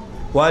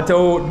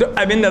wato duk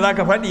abin da za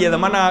ka faɗi ya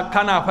zamana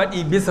kana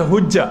faɗi bisa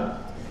hujja.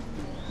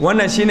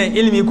 Wannan shine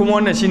ilimi kuma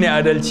wannan shine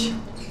adalci.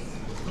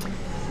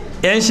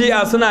 'Yan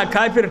shi'a suna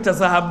kafirta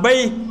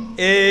sahabbai,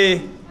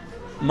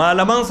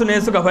 malamansu ne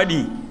suka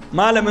faɗi,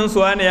 malaminsu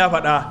wane ya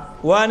faɗa,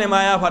 wane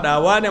ma ya faɗa,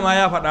 wane ma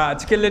ya faɗa a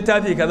cikin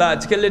littafi kaza, a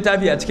cikin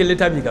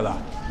littafi kaza.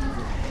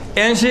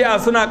 'Yan shi'a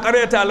suna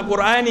ƙaryata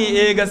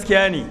alƙur'ani,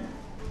 gaskiya ne.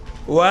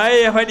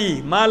 Waye ya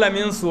faɗi?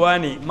 Malaminsu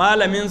wane,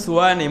 malaminsu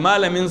wane,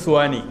 malaminsu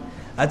wane.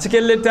 A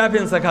cikin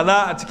littafinsa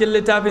kaza, a cikin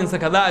littafinsa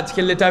kaza, a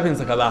cikin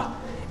littafinsa kaza.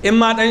 In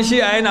ma ɗan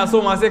shi'a yana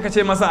so ma sai ka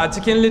ce masa a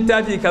cikin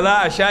littafi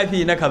kaza a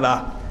shafi na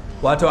kaza.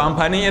 Wato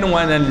amfanin irin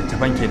wannan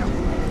littafan kenan.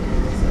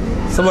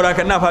 Saboda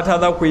haka ina fata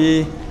za ku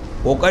yi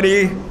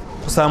ƙoƙari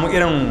ku samu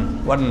irin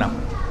wannan.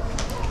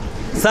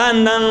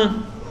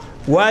 Sa'annan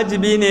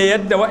wajibi ne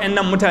yadda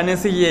waɗannan mutane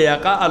suke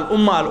yaƙa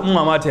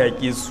al'umma ma ta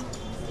yaƙe su.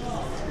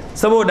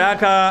 Saboda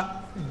haka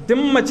duk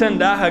macen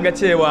da aka ga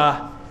cewa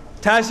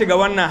ta shiga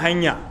wannan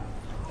hanya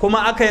kuma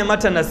aka yi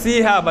mata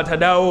nasiha bata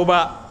dawo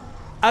ba,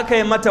 aka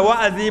yi mata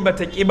wa'azi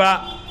bata ƙi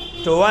ba,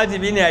 to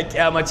wajibi ne a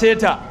kyamace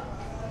ta,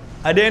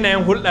 a daina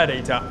yin hulɗa da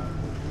ita.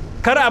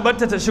 Kar a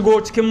barta ta shigo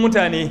cikin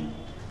mutane,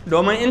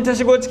 domin in ta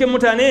shigo cikin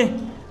mutane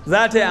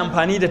za ta yi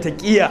amfani da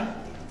taƙiya,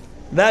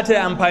 za ta yi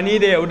amfani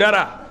da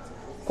yaudara,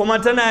 kuma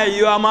tana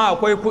yiwuwa ma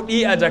akwai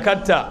kuɗi a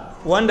jakarta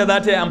wanda za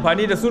ta yi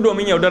amfani da su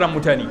domin yaudaran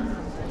mutane.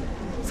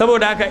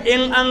 Saboda haka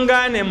in an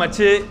gane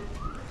mace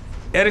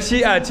 'yar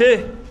shi'a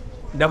ce,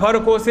 da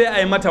farko sai a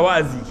yi mata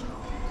wa'azi,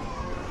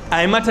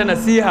 a yi mata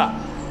nasiha,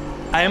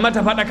 a yi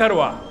mata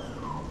faɗakarwa.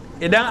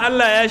 Idan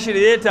Allah ya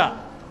shirye ta,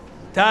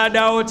 ta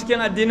dawo cikin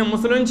addinin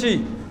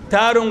musulunci,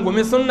 ta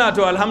rungumi sunna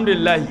to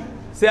alhamdulillah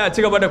sai a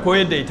ci gaba da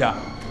koyar da ita.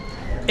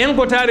 In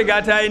ku ta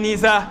riga ta yi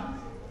nisa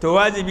to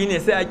wajibi ne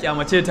sai a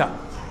kyamace ta,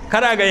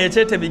 kar a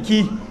gayyace ta biki,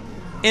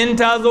 in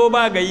ta zo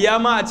ba gayya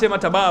ma a ce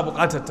mata ba a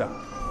bukatar ta.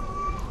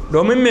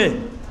 Domin me?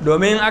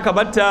 Domin aka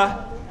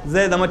batta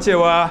zai zama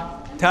cewa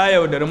ta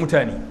yaudari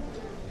mutane.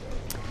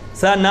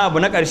 Sannan abu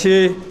na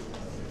ƙarshe,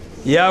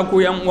 ya ku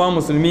yan uwa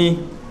musulmi,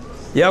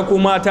 ya ku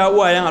mata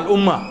uwayen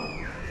al'umma,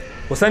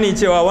 ku sani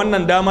cewa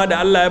wannan dama da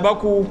Allah ya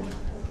baku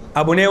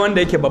abu ne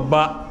wanda yake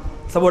babba,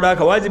 saboda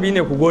haka wajibi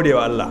ne ku gode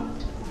wa Allah.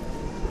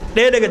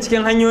 Ɗaya daga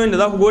cikin hanyoyin da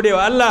za ku gode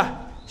wa Allah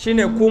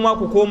shine kuma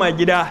ku koma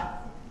gida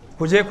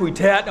ku je ku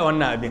ta yada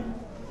wannan abin.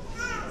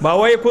 Ba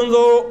wai kun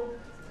zo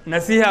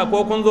nasiha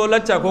ko kun zo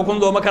lacca ko kun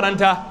zo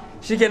makaranta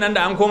shikenan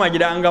da an koma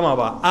gida an gama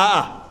ba.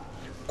 A'a,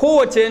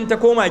 kowace in ta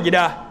koma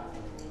gida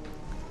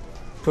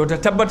to ta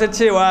tabbatar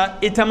cewa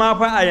ita ma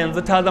fa a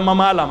yanzu ta zama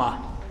malama,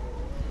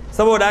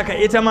 saboda haka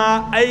ita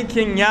ma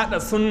aikin yada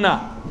sunna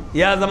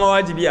ya zama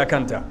wajibi a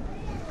kanta.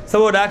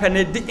 Saboda haka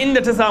ne duk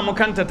inda ta samu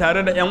kanta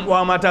tare da 'yan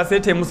uwa mata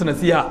sai ta yi musu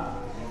nasiha,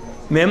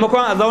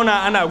 maimakon a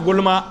zauna ana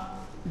gulma.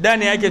 Da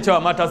ne yake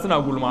cewa mata suna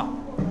gulma,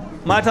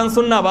 matan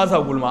sunna ba sa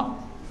gulma.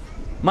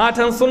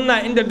 Matan sunna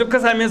inda duk ka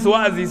same su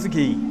wa'azi suke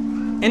yi,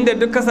 inda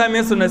duk ka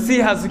same su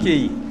nasiha suke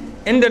yi,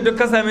 inda duk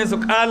ka same su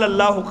qala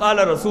Allahu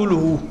qala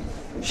rasuluhu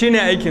shine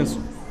aikinsu.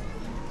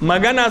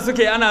 Magana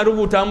suke ana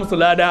rubuta musu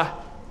lada,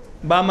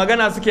 ba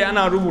magana suke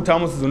ana rubuta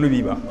musu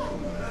zunubi ba.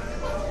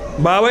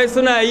 Ba wai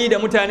suna yi da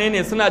mutane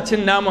ne suna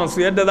cin naman su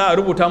yadda za a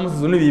rubuta musu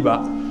zunubi ba.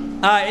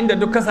 A inda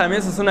duk ka same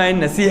su suna yin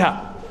nasiha,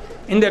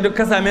 inda duk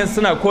ka same su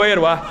suna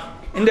koyarwa,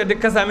 inda duk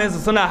ka same su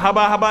suna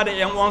haba-haba da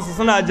 'yan uwansu,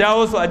 suna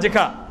jawo su a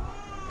jika,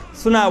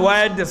 suna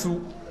wayar da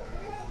su,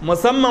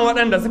 musamman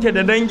waɗanda suke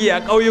da dangi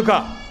a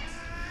ƙauyuka.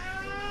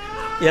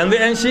 Yanzu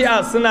 'yan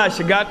shi'a suna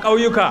shiga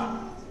ƙauyuka,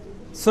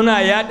 suna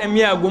yaɗa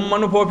miyagun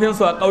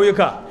manufofinsu a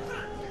ƙauyuka,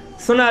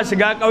 suna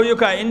shiga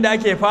ƙauyuka inda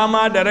ake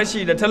fama da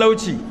rashi da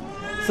talauci,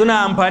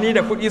 suna amfani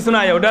da kuɗi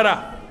suna yaudara.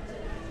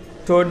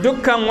 To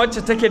dukkan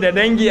wacce take da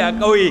dangi a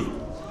ƙauye,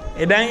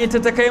 idan ita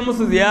ta kai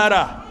musu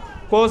ziyara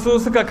ko su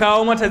suka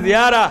kawo mata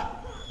ziyara,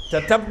 ta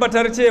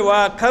tabbatar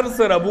cewa kar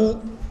su rabu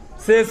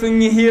sai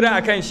sun yi hira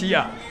a kan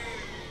shi'a.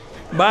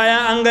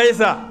 Bayan an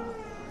gaisa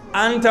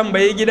an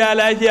tambayi gida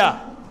lafiya,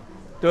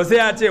 to sai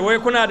a ce wai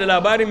kuna da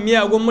labarin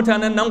miyagun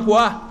mutanen nan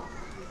kuwa?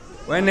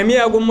 Wanda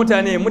miyagun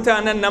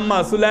mutanen nan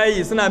masu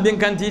layi suna bin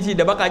kan titi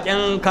da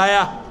baƙaƙen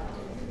kaya,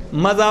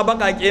 maza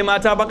baƙaƙe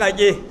mata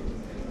baƙaƙe,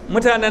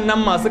 mutanen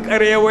nan masu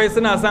ƙarewai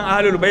suna son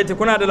ahlul baiti,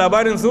 kuna da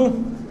labarin su?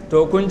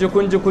 To kunji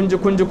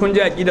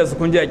aƙida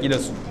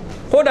su.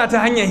 Ko da ta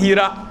hanyar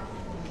hira,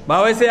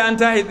 ba wai sai an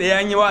tahi tsaye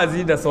an yi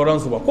wa'azi da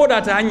sauransu ba, ko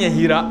da ta hanyar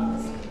hira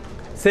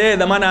sai ya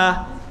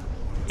zamana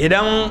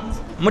idan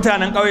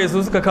mutanen ƙauye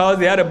su suka kawo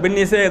ziyarar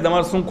birni sai ya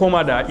zama sun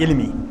koma da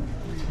ilimi.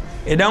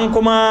 Idan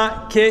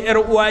kuma ke yar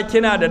uwa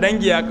kina da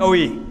dangi a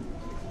ƙauye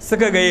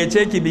suka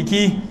gayyace ki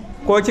biki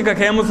ko kika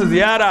kai musu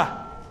ziyara,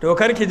 to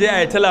kar ki je a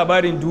yi ta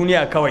labarin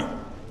duniya kawai.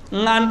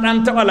 In an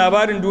ɗan taɓa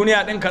labarin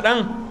duniya ɗin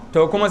kaɗan,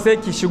 to kuma sai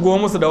ki shigo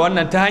musu da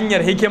wannan ta hanyar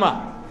hikima,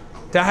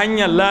 ta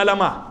hanyar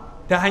lalama,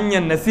 ta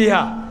hanyar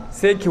nasiha,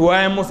 sai ki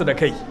wayan musu da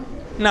kai.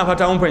 Ina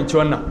fata mun fahimci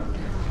wannan.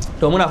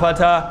 To muna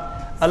fata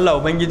Allah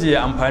Ubangiji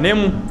ya amfane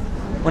mu,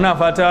 muna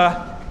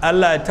fata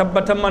Allah ya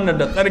tabbatar mana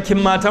da tsarkin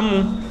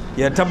matanmu,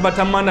 ya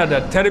tabbatar mana da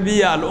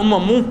tarbiyya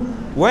al'ummanmu.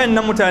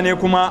 Wayannan mutane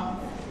kuma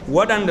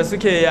waɗanda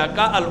suke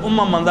yaƙa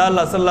al'umman manzo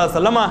Allah sallallahu alaihi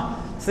wasallama,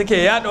 suke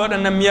yaɗa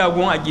waɗannan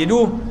miyagun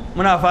aƙidu,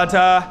 muna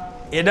fata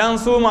idan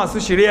su masu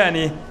shirya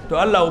ne to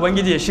Allah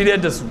Ubangiji ya shiryar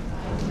da su,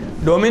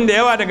 domin da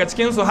yawa daga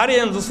cikinsu har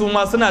yanzu su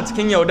ma suna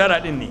cikin yaudara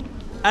ɗin ne,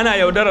 ana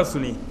yaudarar su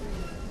ne.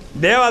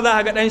 Da yawa za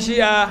a ga ɗan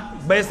shi'a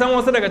bai san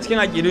wasu daga cikin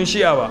aƙidun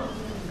shi'a ba,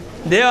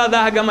 da yawa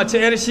za a ga mace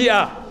 'yar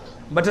shi'a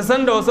ba ta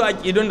san da wasu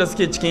aƙidun da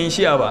suke cikin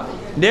shi'a ba,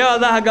 da yawa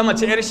za a ga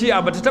mace 'yar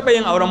shi'a ba ta taɓa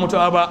yin auren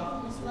mutuwa ba,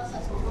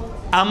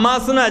 amma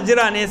suna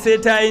jira ne sai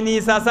ta yi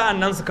nisa sa'an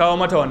nan su kawo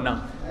mata wannan,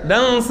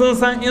 don sun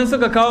san in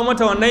suka kawo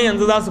mata wannan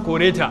yanzu za su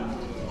kore ta.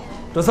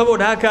 To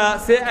saboda haka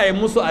sai a yi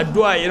musu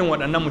addu'a irin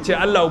waɗannan, mu ce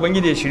Allah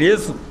Ubangiji ya shirye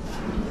su,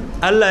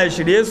 Allah ya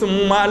shirye su,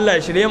 mu ma Allah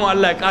ya shirye mu,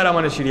 Allah ya ƙara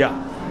mana shirya.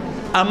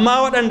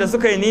 Amma waɗanda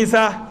suka yi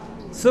nisa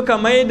suka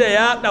mai da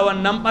yaɗa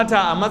wannan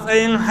ɓata a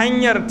matsayin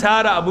hanyar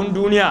tara abun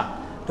duniya,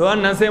 to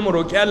wannan sai mu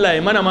roƙi Allah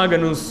ya mana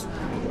maganinsu,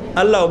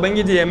 Allah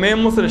Ubangiji ya mai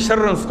musu da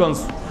sharrin su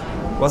kansu.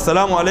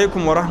 Wassalamu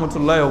alaikum wa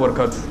rahmatullahi wa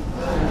barakatuh.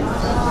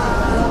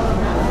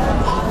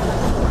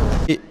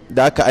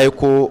 Da aka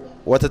aiko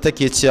wata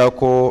take cewa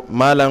ko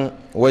malam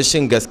wai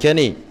shin gaske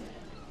ne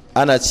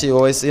ana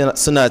cewa wai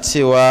suna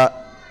cewa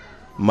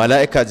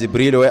mala'ika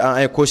jibril wai an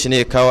aiko shi ne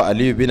ya kawo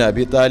aliyu bin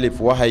abi talib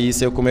wahayi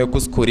sai kuma ya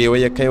kuskure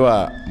wai ya kai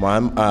wa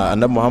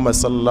annabi muhammad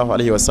sallallahu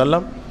alaihi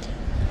wasallam.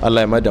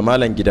 Allah ya mai da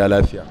malam gida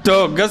lafiya.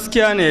 To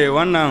gaskiya ne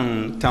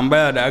wannan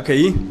tambaya da aka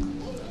yi.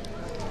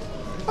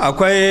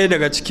 Akwai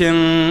daga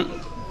cikin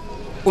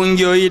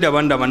ƙungiyoyi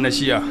daban-daban na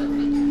shi'a,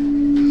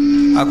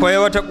 akwai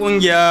wata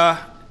ƙungiya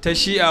ta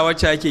shi'a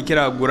wacce ake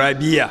kira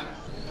gurabiya.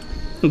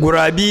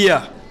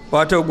 Gurabiya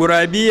wato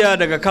gurabiya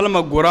daga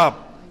kalmar gurab.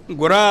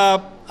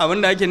 gurab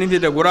abinda ake nufi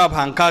da gurab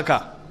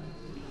hankaka.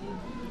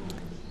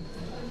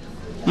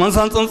 Mun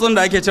san tsuntsun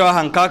da ake cewa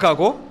hankaka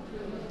ko?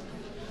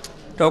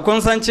 To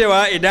kun san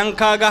cewa idan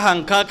ka ga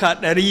hankaka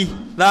 100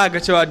 za ga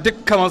cewa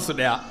dukkan masu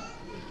ɗaya.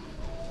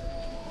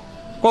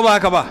 Ko ba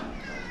haka ba?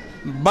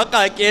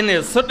 Baƙaƙe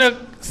ne su ɗin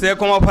sai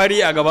kuma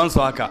fari a gabansu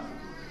haka.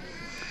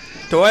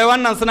 To wai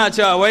wannan suna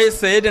cewa wai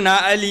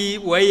Sayyidina Ali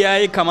wai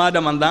yayi kama da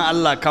manzon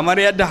Allah kamar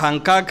yadda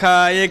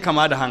hankaka yayi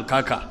kama da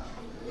hankaka.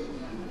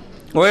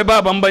 Wai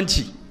ba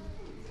bambanci.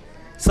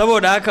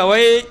 Saboda haka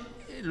wai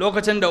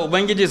lokacin da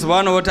Ubangiji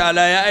subhanahu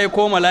wataala ya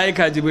aiko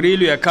mala'ika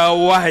Jibrilu ya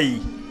kawo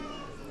wahayi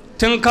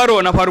tun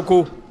karo na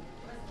farko.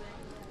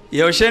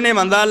 Yaushe ne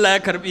manzon Allah ya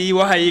karbi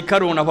wahayi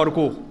karo na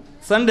farko?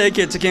 Sanda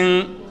yake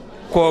cikin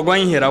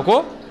kogon Hira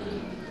ko?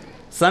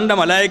 Sanda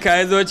mala'ika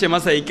ya zo ce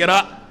masa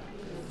ikira,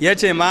 ya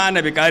ce ma ana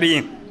bi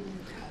ƙari'in,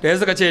 da ya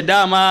suka ce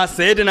dama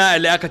Sayyidina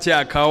Ali aka ce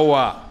a kawo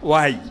wa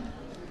wahayi.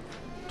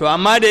 To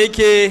amma da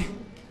yake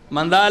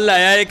manzo Allah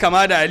ya yi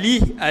kama da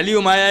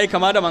Aliyu ma ya yi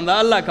kama da manzo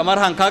Allah kamar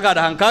hankaka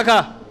da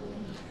hankaka,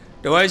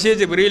 da wai shi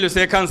Jibrilu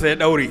sai kansa ya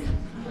ɗaure,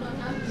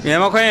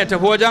 maimakon ya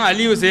tafi wajen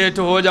Aliyu sai ya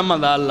tafi wajen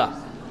manzo Allah.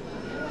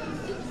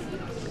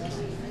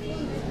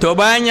 To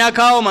bayan ya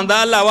kawo manzo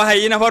Allah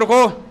wahayi na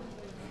farko,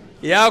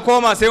 ya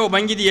koma sai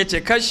Ubangiji ya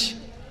ce kash,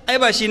 ai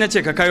ba shi na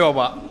ce ka kaiwa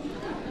ba.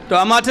 To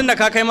amma tun da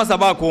ka kai masa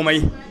ba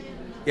komai,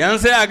 yan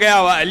sai a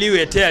gaya wa Aliyu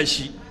ya taya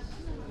shi.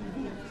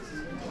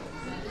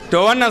 To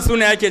wannan su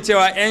ne ake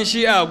cewa 'yan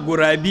shi'a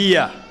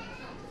gurabiya,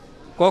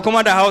 ko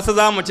kuma da Hausa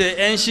za mu ce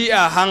 'yan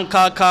shi'a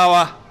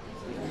hankakawa.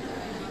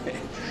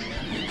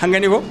 An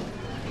gani ko?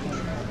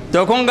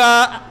 To kun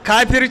ga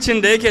kafircin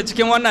da yake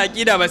cikin wannan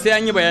aƙida ba sai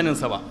an yi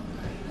bayaninsa ba,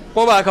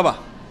 ko ba haka ba?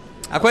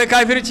 Akwai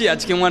kafirci a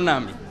cikin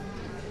wannan mai.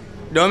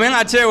 Domin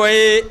a ce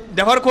wai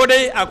da farko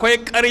dai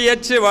akwai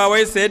ƙaryar cewa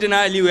wai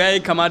Sayyidina Aliyu ya yi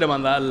kama da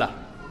manzo Allah.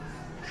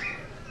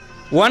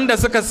 Wanda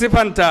suka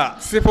sifanta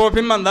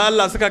sifofin manzo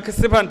Allah suka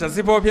sifanta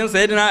sifofin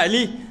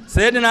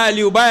Sayyidina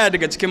Aliyu baya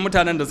daga cikin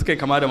mutanen da suka yi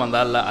kama da manzo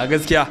Allah a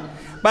gaskiya.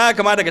 Baya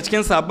kama daga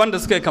cikin sabban da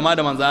suka yi kama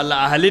da manzo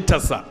Allah a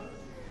halittarsa.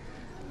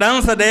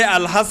 Ɗansa dai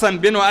Al-Hassan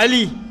bin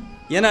Ali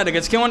yana daga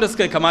cikin wanda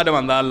suka yi kama da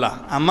manzo Allah,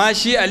 amma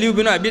shi Aliyu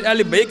bin Abi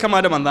Talib bai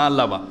kama da manzo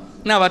Allah ba.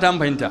 Ina ba ta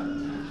fahimta.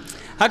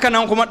 Haka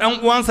nan kuma ɗan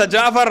uwansa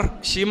Jafar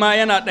shi ma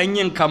yana ɗan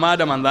yin kama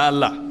da manzo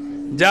Allah,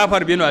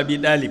 Jafar bin Abi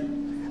Talib,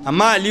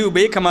 amma Aliyu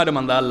bai kama da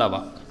manzo Allah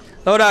ba.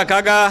 Saboda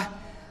kaga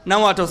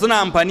nan wato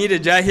suna amfani da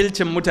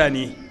jahilcin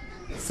mutane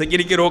su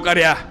kirkiro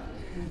ƙarya.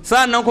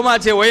 Sa'annan kuma a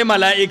ce wai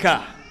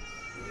mala'ika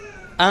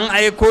an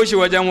aiko shi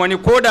wajen wani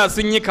ko da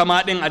sun yi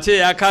kama ɗin a ce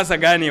ya kasa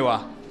ganewa.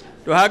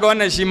 To haka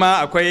wannan shi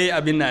ma akwai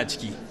abin na a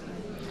ciki.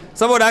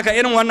 Saboda haka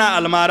irin wannan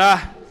almara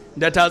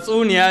da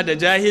tatsuniya da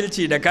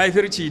jahilci da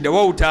kafirci da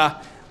wauta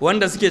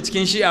wanda suke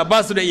cikin shi'a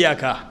ba su da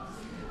iyaka.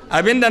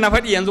 Abinda na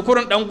faɗi yanzu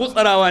kurin ɗan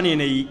gutsarawa ne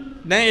na yi,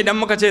 don idan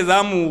muka ce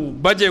za mu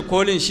baje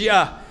kolin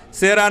shi'a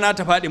sai rana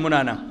ta faɗi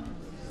muna nan.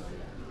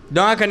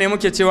 Don haka ne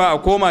muke cewa a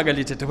koma ga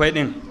littattafai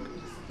ɗin,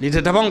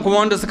 littattafan kuma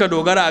wanda suka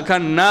dogara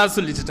akan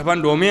nasu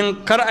littattafan, domin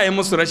kar a yi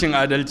musu rashin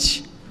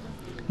adalci.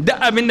 Duk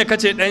abin da ka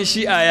ce ɗan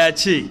shi'a ya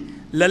ce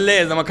lallai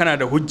ya zama kana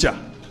da hujja.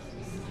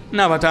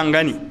 Ina fata an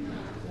gani.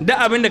 Duk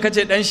abin da ka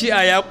ce ɗan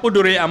shi'a ya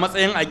ƙudure a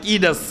matsayin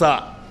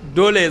aƙidarsa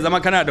dole ya zama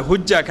kana da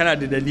hujja, kana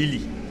da dalili.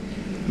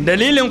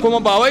 Dalilin kuma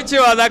ba wai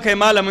cewa za ka yi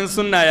malamin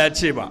sunna ya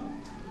ce ba,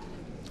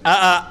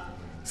 a'a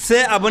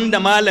sai abin da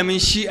malamin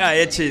shi'a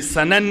ya ce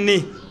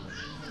sananne.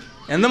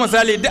 Yanzu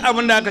misali duk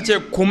abin da aka ce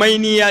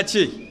Kumaini ya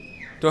ce,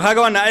 to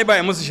haka wannan ai ba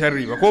ya musu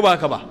sharri ba, ko ba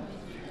haka ba?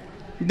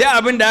 Duk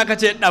abin da aka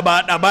ce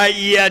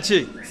ɗaba-ɗaba'i ya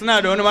ce,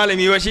 suna da wani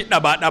malami wa shi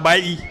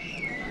ɗaba-ɗaba'i.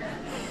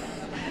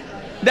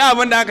 Duk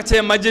abin da aka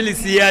ce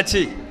majalisi ya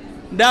ce,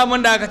 duk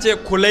abin da aka ce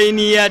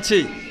Kulaini ya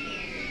ce,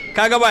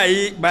 kaga ba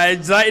yi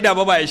za'ida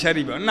ba yi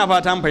shari ba. Ina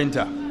fata an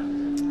fahimta.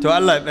 To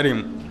Allah ya tsare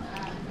mu.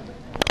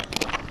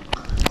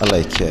 Allah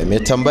ya kiyaye. Mai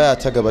tambaya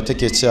ta gaba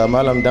take cewa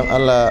malam dan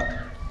Allah,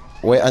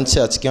 wai an ce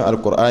a cikin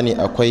alkur'ani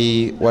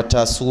akwai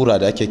wata sura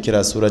da ake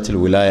kira suratul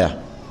wilaya.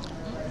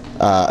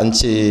 An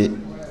ce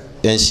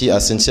yan shi'a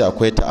sun ce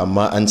akwai ta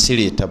amma an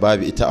cire ta,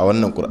 babu ita a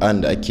wannan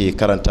qur'ani da ake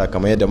karanta,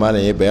 kamar yadda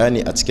malam ya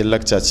bayani a cikin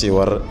lakca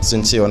cewar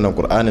sun ce wannan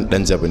qur'anin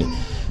dan jabu ne.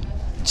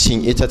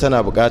 Shin ita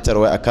tana buƙatar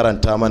wai a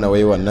karanta mana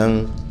wai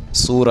wannan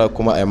sura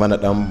kuma a yi mana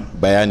dan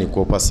bayani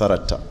ko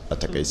fassararta a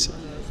takaice?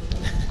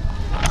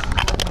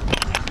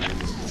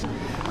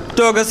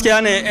 To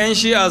gaskiya ne 'yan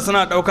shi'a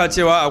suna ɗauka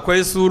cewa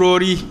akwai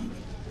surori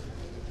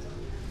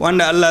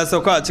wanda Allah ya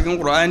sauka a cikin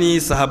ƙur'ani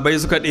sahabbai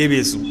suka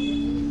ɗebe su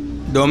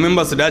domin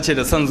ba su dace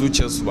da son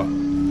zuciyarsu ba.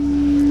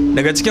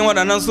 Daga cikin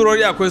waɗannan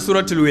surori akwai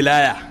suratul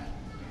wilaya.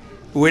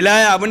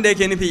 Wilaya abinda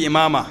yake nufi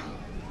imama.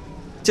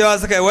 Cewa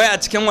suka yi wai a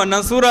cikin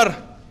wannan surar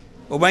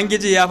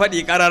Ubangiji ya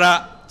faɗi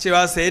ƙarara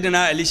cewa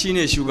Sayyidina Ali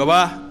shine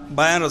shugaba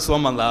bayan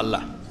rasuwan manzo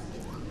Allah.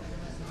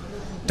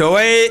 To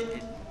wai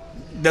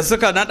da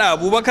suka naɗa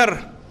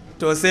Abubakar,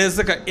 to sai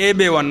suka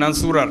ebe wannan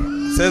surar,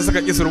 sai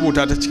suka ƙi su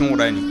rubuta ta cikin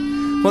Qur'ani.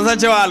 Kun san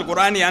cewa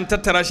Alƙur'ani an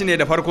tattara shi ne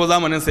da farko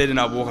zamanin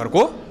Sayyidina Abubakar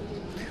ko?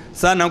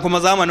 Sannan kuma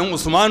zamanin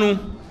Usmanu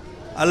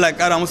Allah ya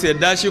kara musu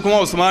yadda, shi kuma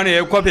Usmanu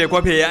ya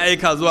kwafe ya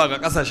aika zuwa ga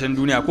kasashen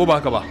duniya, ko ba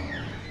haka ba.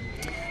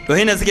 To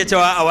hina suke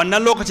cewa a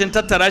wannan lokacin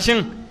tattara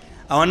shin,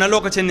 a wannan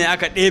lokacin ne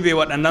aka ɗebe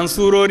waɗannan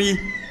surori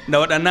da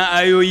waɗannan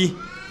ayoyi,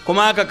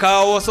 kuma aka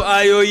kawo wasu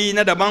ayoyi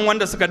na daban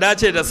wanda suka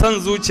dace da son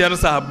zuciyar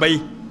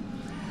sahabbai,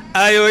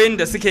 ayoyin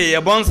da suke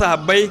yabon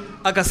sahabbai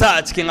aka sa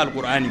a cikin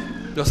alkur'ani.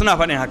 To suna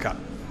faɗin haka.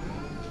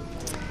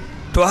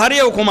 To har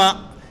yau kuma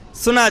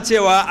suna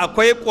cewa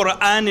akwai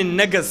ƙur'anin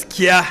na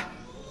gaskiya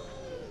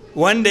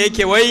wanda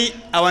yake wai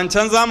a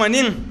wancan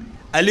zamanin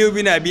Aliyu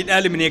bin Abi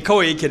Talib ne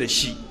kawai yake da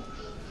shi,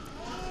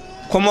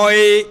 kuma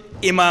wai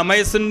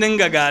imamai sun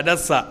dinga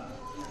gadarsa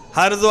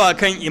har zuwa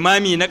kan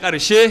imami na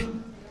ƙarshe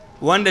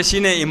wanda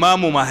shine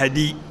Imamu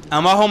Mahadi,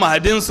 amma ho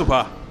mahadinsu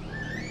fa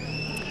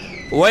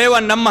wai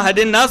wannan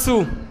mahadin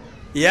nasu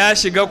ya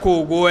shiga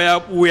kogo ya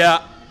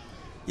ɓuya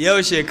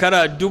yau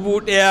shekara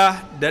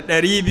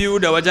 1250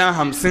 da wajen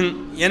 50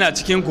 yana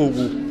cikin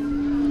kogo.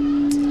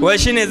 Wai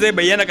shine zai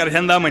bayyana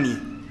ƙarshen zamani.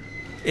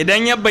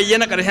 Idan ya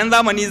bayyana ƙarshen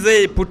zamani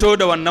zai fito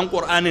da wannan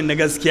ƙur'anin na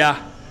gaskiya.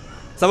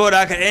 Saboda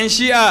haka 'yan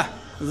shi'a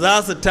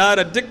za su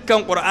tara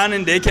dukkan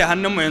ƙur'anin da yake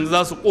hannunmu yanzu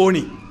za su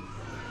ƙone.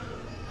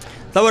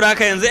 Saboda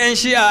haka yanzu 'yan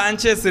shi'a an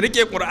ce su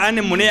riƙe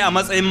ƙur'aninmu ne a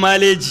matsayin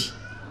maleji.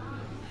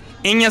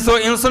 In ya so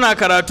in suna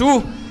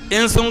karatu,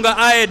 in sun ga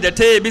ayar da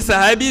ta yabi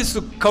sahabi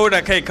su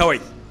kauda kai kawai,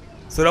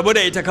 su rabu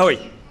da ita kawai.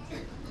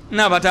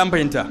 Ina fata an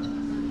fahimta.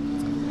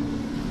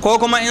 Ko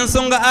kuma in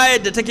sun ga ayar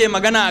da take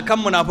magana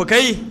akan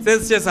munafukai sai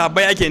su ce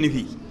sahabbai ake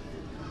nufi.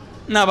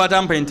 Ina fata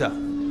an fahimta.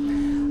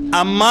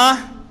 Amma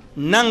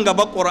nan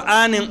gaba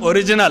ƙur'anin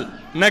original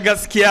na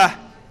gaskiya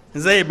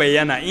zai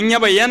bayyana. In ya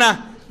bayyana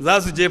za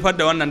su jefar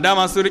da wannan,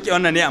 dama su riƙe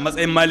wannan ne a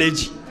matsayin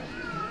maleji.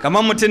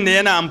 Kamar mutum ne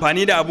yana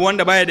amfani da abu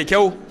wanda baya da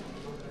kyau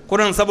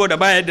kurin saboda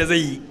baya yadda zai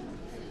yi,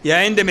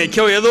 yayin da mai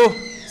kyau ya zo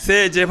sai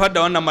ya jefar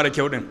da wannan mara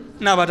kyau din.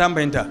 Ina ba ta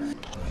fahimta.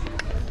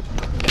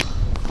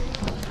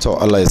 To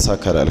Allah ya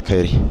saka da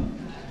alkhairi.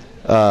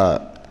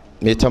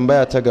 Mai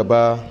tambaya ta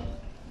gaba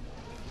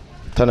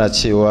tana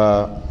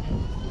cewa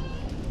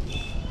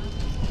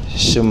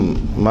shin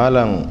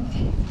malam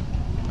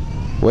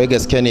wai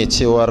gaske ne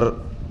cewar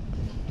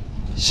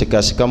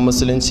shika-shikan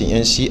musuluncin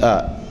 'yan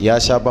shi'a ya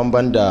sha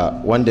bamban da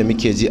wanda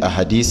muke ji a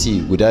hadisi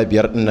guda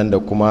 5 dinnan da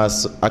kuma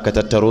aka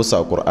tattaro su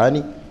a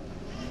ƙur'ani?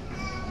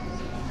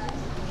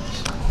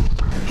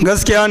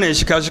 Gaskiya ne,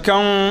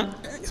 shika-shikan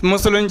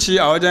musulunci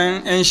a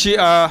wajen 'yan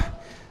shi'a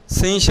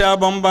sun sha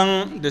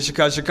bamban da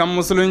shika-shikan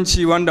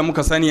musulunci wanda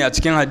muka sani a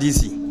cikin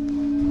hadisi.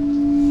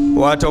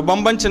 Wato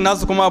bambancin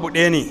nasu kuma abu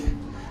ɗaya ne,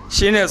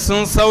 shine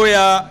sun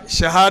sauya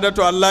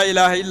shahadatu Allah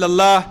ilaha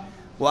illallah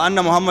wa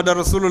anna muhammadar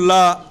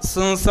rasulullah,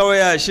 sun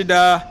sauya shi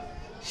da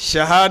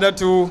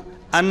shahadatu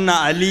anna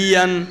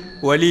aliyan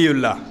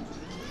waliyullah.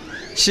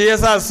 Shi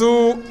yasa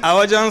su a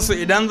wajensu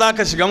idan za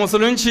ka shiga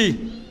musulunci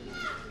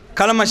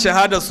kalmar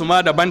shahadar su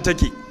ma daban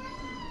take.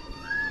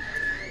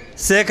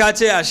 Sai ka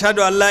ce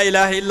ashhadu an la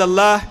ilaha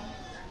illallah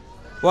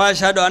wa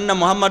ashhadu anna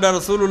muhammadar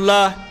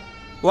rasulullah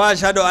wa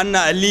ashhadu anna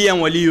aliyan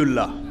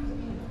waliyullah.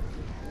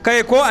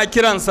 Kai ko a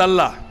kiran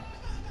sallah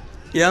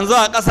yanzu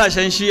a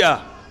ƙasashen shi'a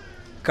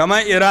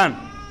kamar Iran,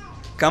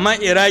 kamar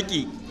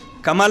Iraki,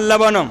 kamar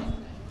Lebanon,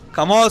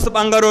 kamar wasu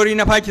ɓangarori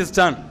na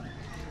Pakistan,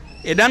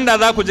 idan da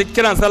za ku ji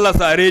kiran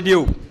sallarsu a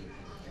rediyo,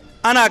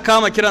 ana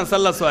kama kiran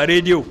sallarsu a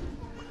rediyo,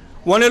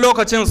 wani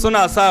lokacin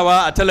suna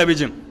sawa a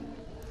talabijin.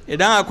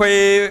 Idan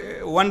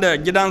akwai wanda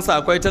gidansa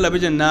akwai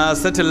talabijin na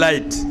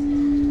satellite,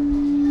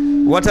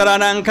 wata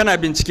rana in kana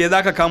bincike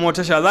za ka kamo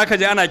tasha, za ka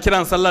ji ana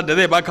kiran sallar da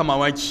zai baka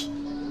mamaki.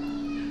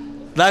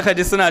 Za ka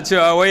ji suna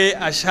cewa wai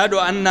ashhadu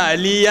anna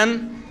aliyan,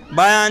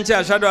 bayan an ce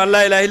ashhadu an la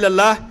ilaha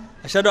illallah,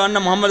 ashhadu anna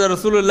muhammadar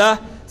rasulullah,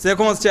 sai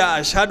kuma su ce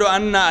ashhadu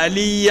anna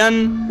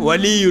aliyan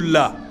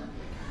waliyullah.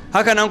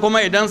 Haka nan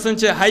kuma idan sun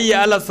ce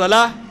hayya ala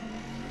sala,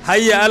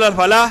 hayya ala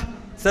fala,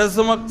 sai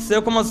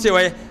kuma su ce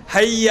wai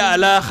hayya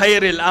ala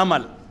khairil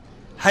amal,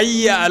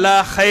 hayya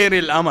ala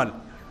khairil amal.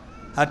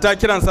 Hatta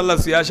kiran sallar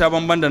su ya sha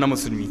bamban da na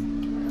musulmi.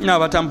 Ina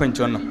ba ta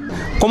fahimci wannan.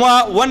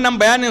 Kuma wannan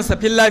bayanin sa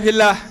filla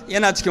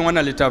yana cikin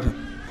wannan littafin.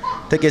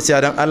 Take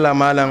cewa don Allah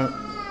malam,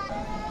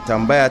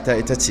 tambaya ta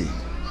ita ce,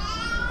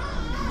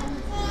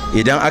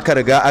 idan aka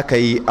riga aka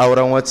yi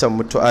auren waccan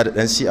mutu'a da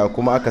ɗan shi'a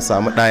kuma aka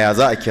samu ɗaya,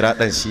 za a kira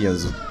ɗan shi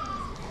yanzu?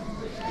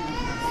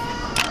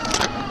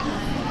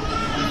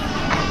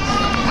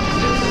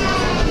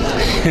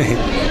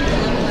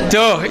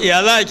 To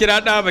ya za a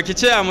kira ɗa? Baki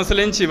ce a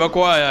musulunci ba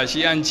ko a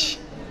shi'anci?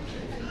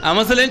 A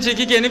musulunci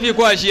kike nufi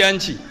ko a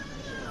shi'anci?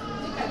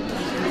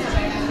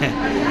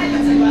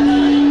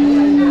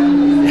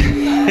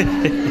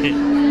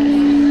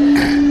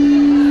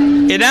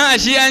 Idan a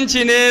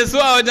shi'anci ne, su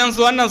a wajen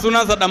su wannan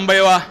sunansa ɗan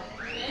baiwa,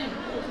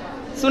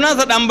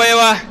 sunansa ɗan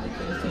baiwa,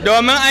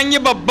 domin an yi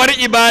babbar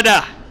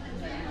ibada,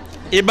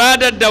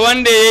 ibadar da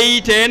wanda ya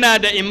yi ta yana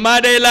da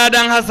imma dai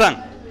ladan Hassan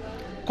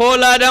ko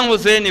ladan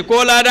Husaini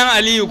ko ladan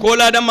Aliyu ko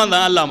ladan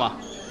manzan Allah ma.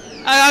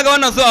 Aka ga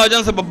wannan su a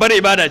wajen su babbar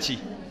ibada ce,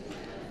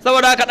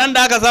 saboda haka ɗan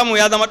da aka samu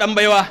ya zama ɗan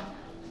baiwa.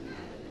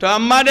 To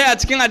amma dai a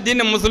cikin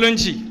addinin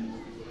musulunci,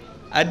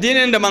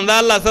 addinin da manzan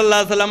Allah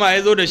sallallahu alaihi wasallam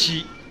ya zo da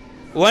shi,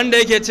 wanda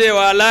yake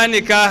cewa la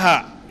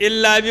nikaha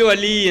illa bi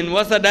waliyin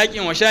wa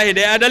sadaqin wa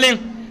shahidai adalin,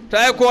 to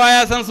ai kowa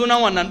ya san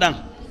sunan wannan dan,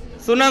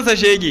 sunansa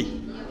shege,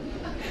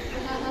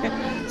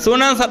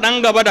 sunansa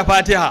dan gaba da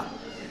Fatiha,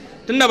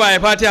 tunda ba ya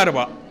Fatihar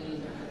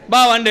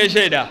ba wanda ya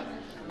shaida,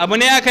 abu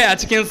ne aka yi a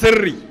cikin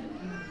sirri.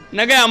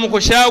 Na gaya muku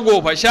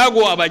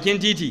shago a bakin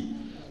titi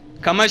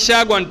kamar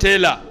shagon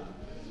tela,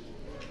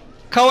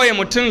 kawai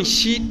mutum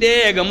shi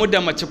ɗaya ya gamu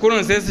da mace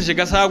kurin sai su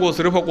shiga shago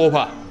su rufe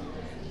ƙofa,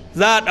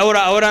 za a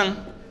ɗaura auren,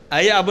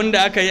 a yi abin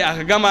da aka yi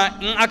aka gama,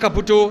 in aka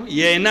fito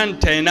ya yi nan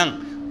ta yi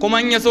nan, kuma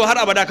in ya so har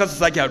abada ka su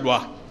sake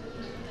haɗuwa.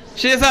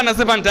 Shi yasa na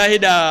sifanta shi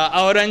da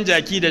auren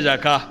jaki da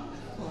jaka,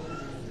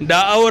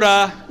 da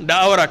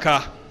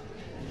auraka,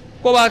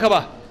 ko ba haka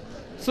ba?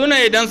 Suna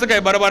idan suka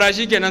yi barbara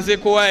shi kenan sai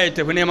kowa ya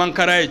tafi neman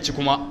kara ya ci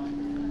kuma,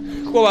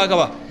 ko ba haka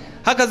ba?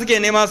 Haka suke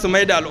nema su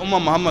mai da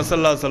al'umman Muhammad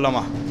sallallahu alaihi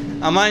wasallama,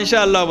 amma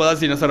insha Allah ba za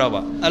su yi nasara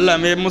ba. Allah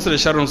mai musu da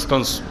sharrin su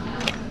kansu.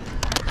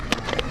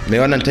 mai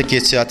wannan take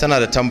cewa tana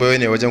da tambayoyi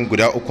ne wajen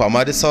guda uku,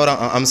 amma duk sauran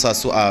an amsa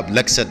su a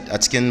lecture a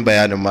cikin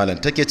bayanin malam.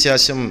 Take cewa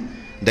shin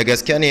da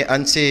gaske ne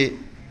an ce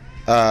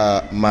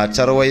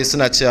matar, wai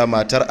suna cewa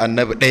matar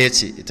annabi ɗaya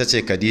ce, ita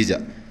ce Khadija,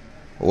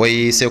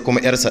 wai sai kuma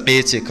yarsa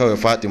ɗaya ce kawai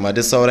Fatima,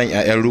 duk sauran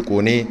 'ya'yan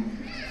riko ne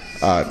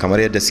kamar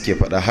yadda suke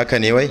faɗa, haka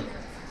ne wai?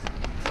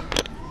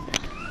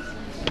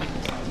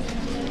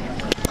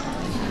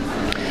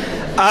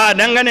 A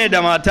dangane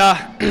da mata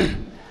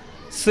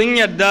sun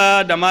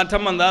yadda da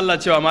matan manzo Allah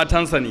cewa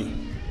matansa ne,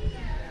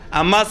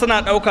 amma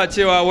suna ɗauka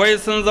cewa wai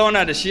sun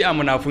zauna da shi a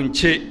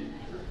munafunce,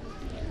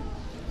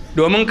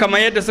 domin kamar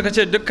yadda suka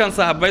ce dukkan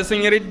sahabbai sun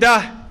yi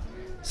ridda,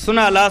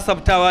 suna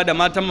lasabtawa da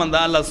matan manzo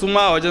Allah su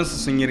ma a wajensu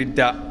sun yi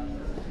ridda.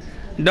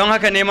 Don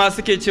haka ne ma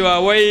suke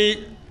cewa wai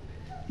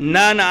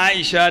nana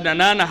Aisha da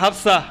nana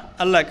Hafsa,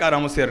 Allah ya ƙara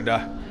musu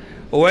yarda,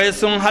 wai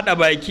sun haɗa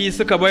baki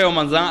suka baiwa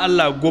manzan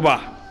Allah guba,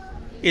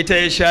 ita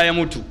ya sha ya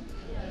mutu.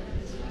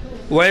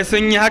 Wai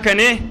sun yi haka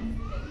ne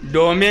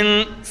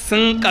domin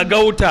sun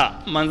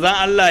ƙagauta manzan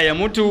Allah ya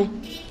mutu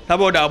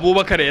saboda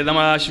Abubakar ya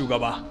zama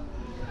shugaba,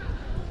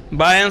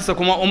 bayansa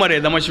kuma Umar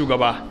ya zama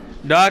shugaba.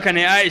 Don haka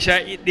ne Aisha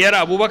diyar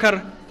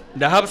Abubakar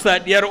da Hafsa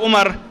diyar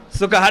Umar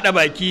suka haɗa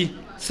baki,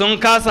 sun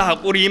kasa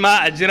haƙuri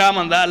ma a jira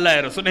manzan Allah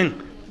ya rasu ɗin,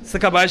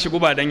 suka ba shi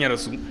guba don ya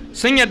rasu.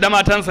 Sun yadda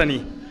matansa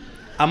ne,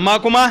 amma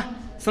kuma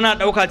suna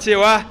ɗauka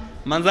cewa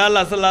manzan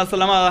Allah sallallahu alaihi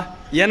wasallam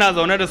yana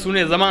zaune da su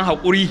ne zaman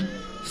haƙuri,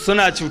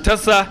 suna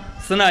cutarsa,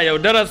 suna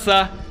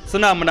yaudararsa,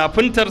 suna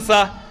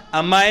munafuntarsa,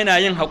 amma yana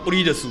yin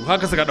haƙuri da su,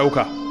 haka suka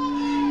ɗauka.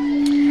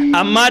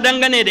 Amma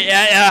dangane da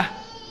 'ya'ya,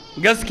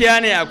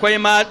 gaskiya ne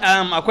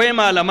akwai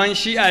malaman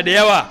shi'a da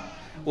yawa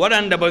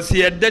waɗanda ba su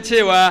yadda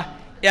cewa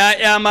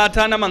 'ya'ya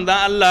mata na manzan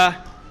Allah,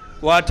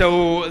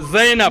 wato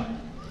Zainab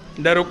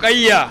da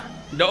Ruqayya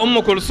da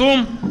Ummu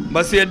Kulsum,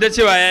 ba su yadda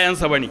cewa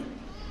 'ya'yansa ba ne,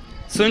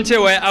 sun ce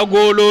wai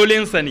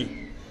agololinsa ne,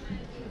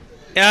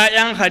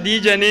 'ya'yan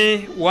Hadija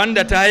ne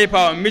wanda ta haifa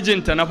wa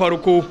mijinta na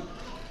farko,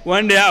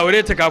 wanda ya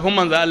aure ta kafin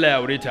manzo Allah ya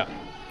aure ta,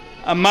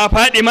 amma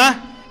Fadima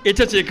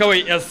ita ce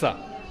kawai 'yarsa.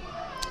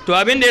 To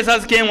abin da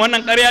yasa suke yin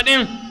wannan ƙarya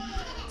din,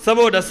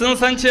 saboda sun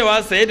san cewa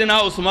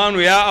Sayyidina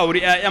Usmanu ya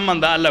auri 'ya'yan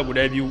manzo Allah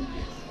guda biyu,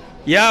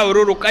 ya auri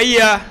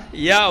Ruqayya,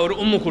 ya auri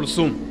Ummu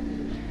Kulsum.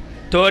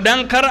 To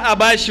dan kar a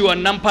bashi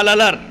wannan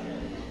falalar,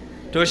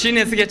 to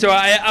shine suke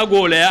cewa ai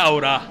agola ya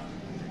aura,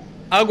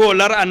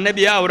 agolar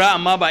annabi ya aura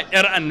amma ba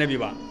 'yar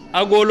annabi ba,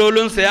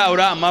 agololinsa ya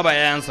aura amma ba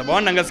 'ya'yansa ba.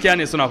 Wannan gaskiya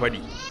ne suna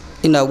faɗi.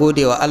 Ina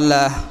gode wa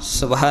Allah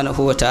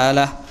subhanahu wa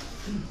ta'ala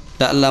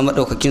da Allah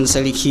maɗaukakin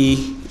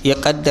sarki ya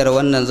ƙaddara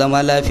wannan zama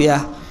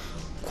lafiya,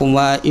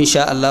 kuma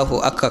insha Allahu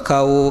aka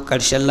kawo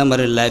ƙarshen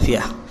lamarin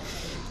lafiya.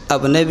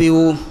 Abu na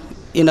biyu,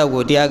 ina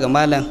godiya ga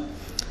malam,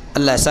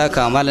 Allah ya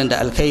saka malam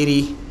da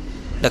alkhairi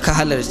da ka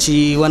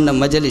halarci wannan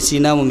majalisi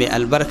namu mai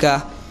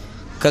albarka,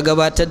 ka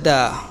gabatar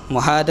da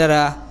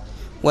muhadara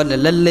wanda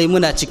lallai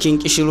muna cikin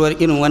kishirwar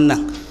irin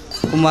wannan,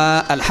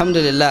 kuma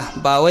alhamdulillah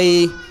ba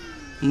wai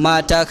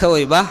mata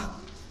kawai ba,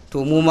 to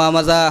mu ma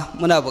maza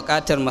muna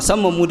buƙatar,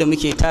 musamman mu da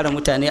muke tara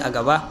mutane a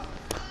gaba,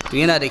 to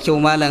yana da kyau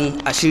malam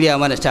a shirya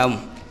mana tamu.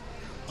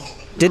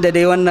 Duk da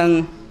dai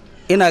wannan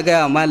ina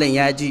gaya malam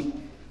ya ji,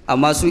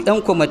 amma su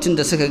 'yan kwamitin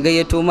da suka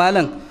gayyato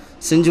malam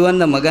sun ji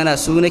wannan magana,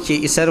 su nake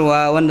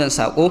isarwa wannan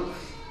saƙo.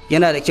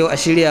 Yana da kyau a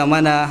shirya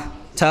mana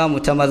tamu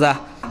ta maza.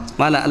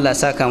 Malam Allah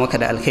saka maka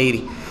da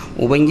alkhairi,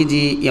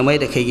 ubangiji ya mai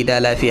da kai gida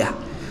lafiya.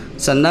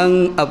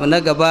 Sannan abu na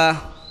gaba,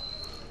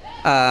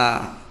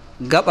 a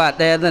gaba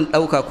ɗaya zan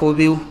ɗauka ko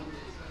biyu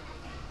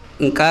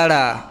in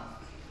ƙara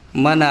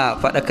mana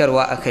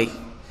faɗakarwa a kai.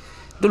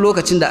 Duk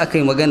lokacin da aka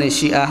yi maganar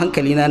shi'a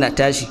hankalina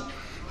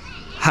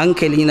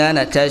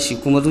na tashi,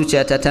 kuma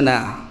zuciyata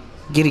tana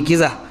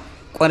girgiza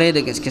ƙwarai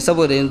da gaske,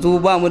 saboda yanzu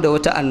ba mu da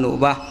wata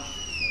annoba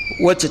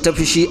wacce ta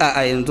fi shi'a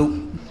a yanzu.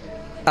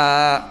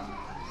 A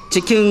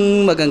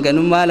cikin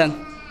maganganun malam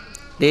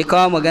da ya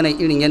kawo maganar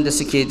irin yadda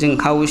suke jin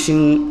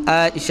haushin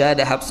Aisha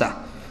da Hafsa,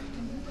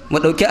 mu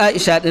ɗauki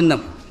Aisha ɗin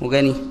nan mu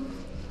gani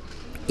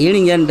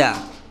irin yadda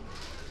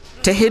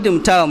ta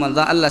hidimta wa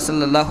manzon Allah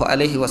sallallahu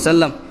alaihi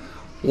wasallam,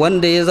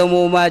 wanda ya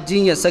zamo ma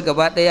jinyarsa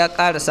gaba ɗaya ya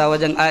ƙarasa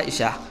wajen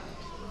Aisha.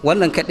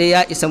 Wannan kaɗai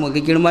ya isa mu ga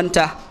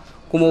girmanta,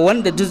 kuma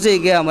wanda duk zai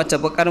gaya mata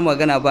bakar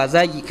magana ba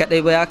zagi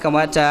kaɗai ba, ya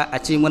kamata a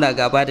ce muna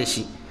gaba da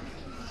shi,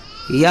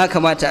 ya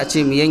kamata a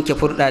ce mu yanke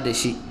furɗa da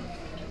shi.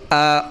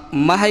 A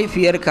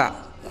mahaifiyarka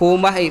ko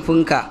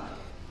mahaifinka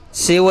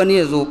sai wani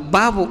ya zo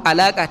babu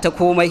alaƙa ta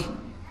komai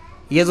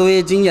ya zo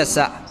ya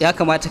jinyarsa, ya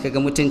kamata ka ga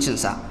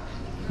mutuncinsa.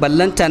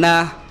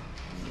 Ballantana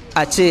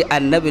a ce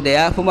annabi da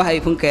ya fi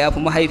mahaifinka ya fi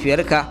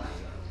mahaifiyarka,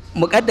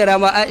 muƙaddara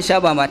ma Aisha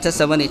ba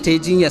matarsa bane ta yi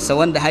jinyarsa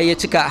wanda har ya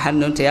cika a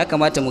hannunta, ya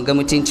kamata mu ga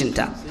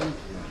mutuncinta.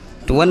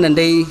 To wannan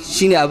dai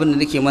shine abin da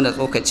nake mana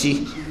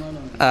tsokaci.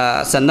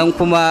 Sannan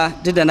kuma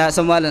duk da na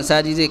san malam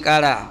Sadi zai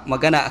ƙara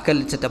magana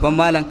akan littattafan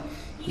malam,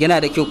 yana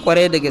da kyau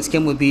kwarai da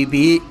gaske mu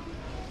bibiyi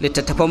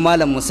littattafan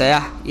malam mu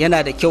saya,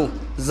 yana da kyau,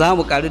 za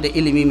mu ƙaru da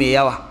ilimi mai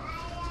yawa.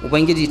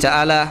 Ubangiji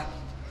ta'ala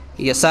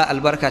ya sa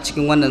albarka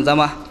cikin wannan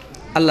zama,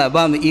 Allah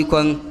ba mu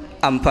ikon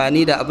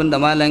amfani da abin da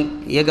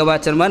malam ya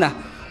gabatar mana,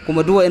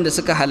 kuma duk waɗanda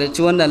suka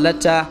halarci wannan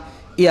latta,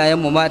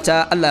 iyayenmu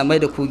mata, Allah mai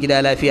da ku gida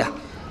lafiya,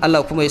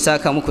 Allah kuma ya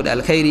saka muku da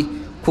alkhairi.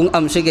 Kun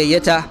amshi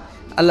gayyata,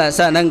 Allah ya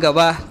sa nan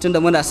gaba, tunda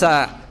muna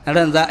sa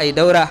ran za a yi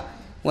daura,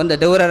 wanda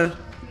daurar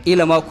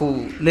ila ma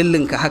ku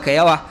lullunka haka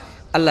yawa,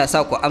 Allah ya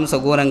sa ku amsa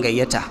goron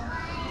gayyata.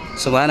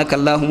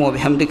 Subhanakallahumma wa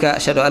bihamdika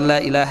ashhadu an la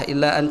ilaha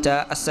illa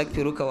anta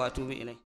astaghfiruka wa atubu ilayk.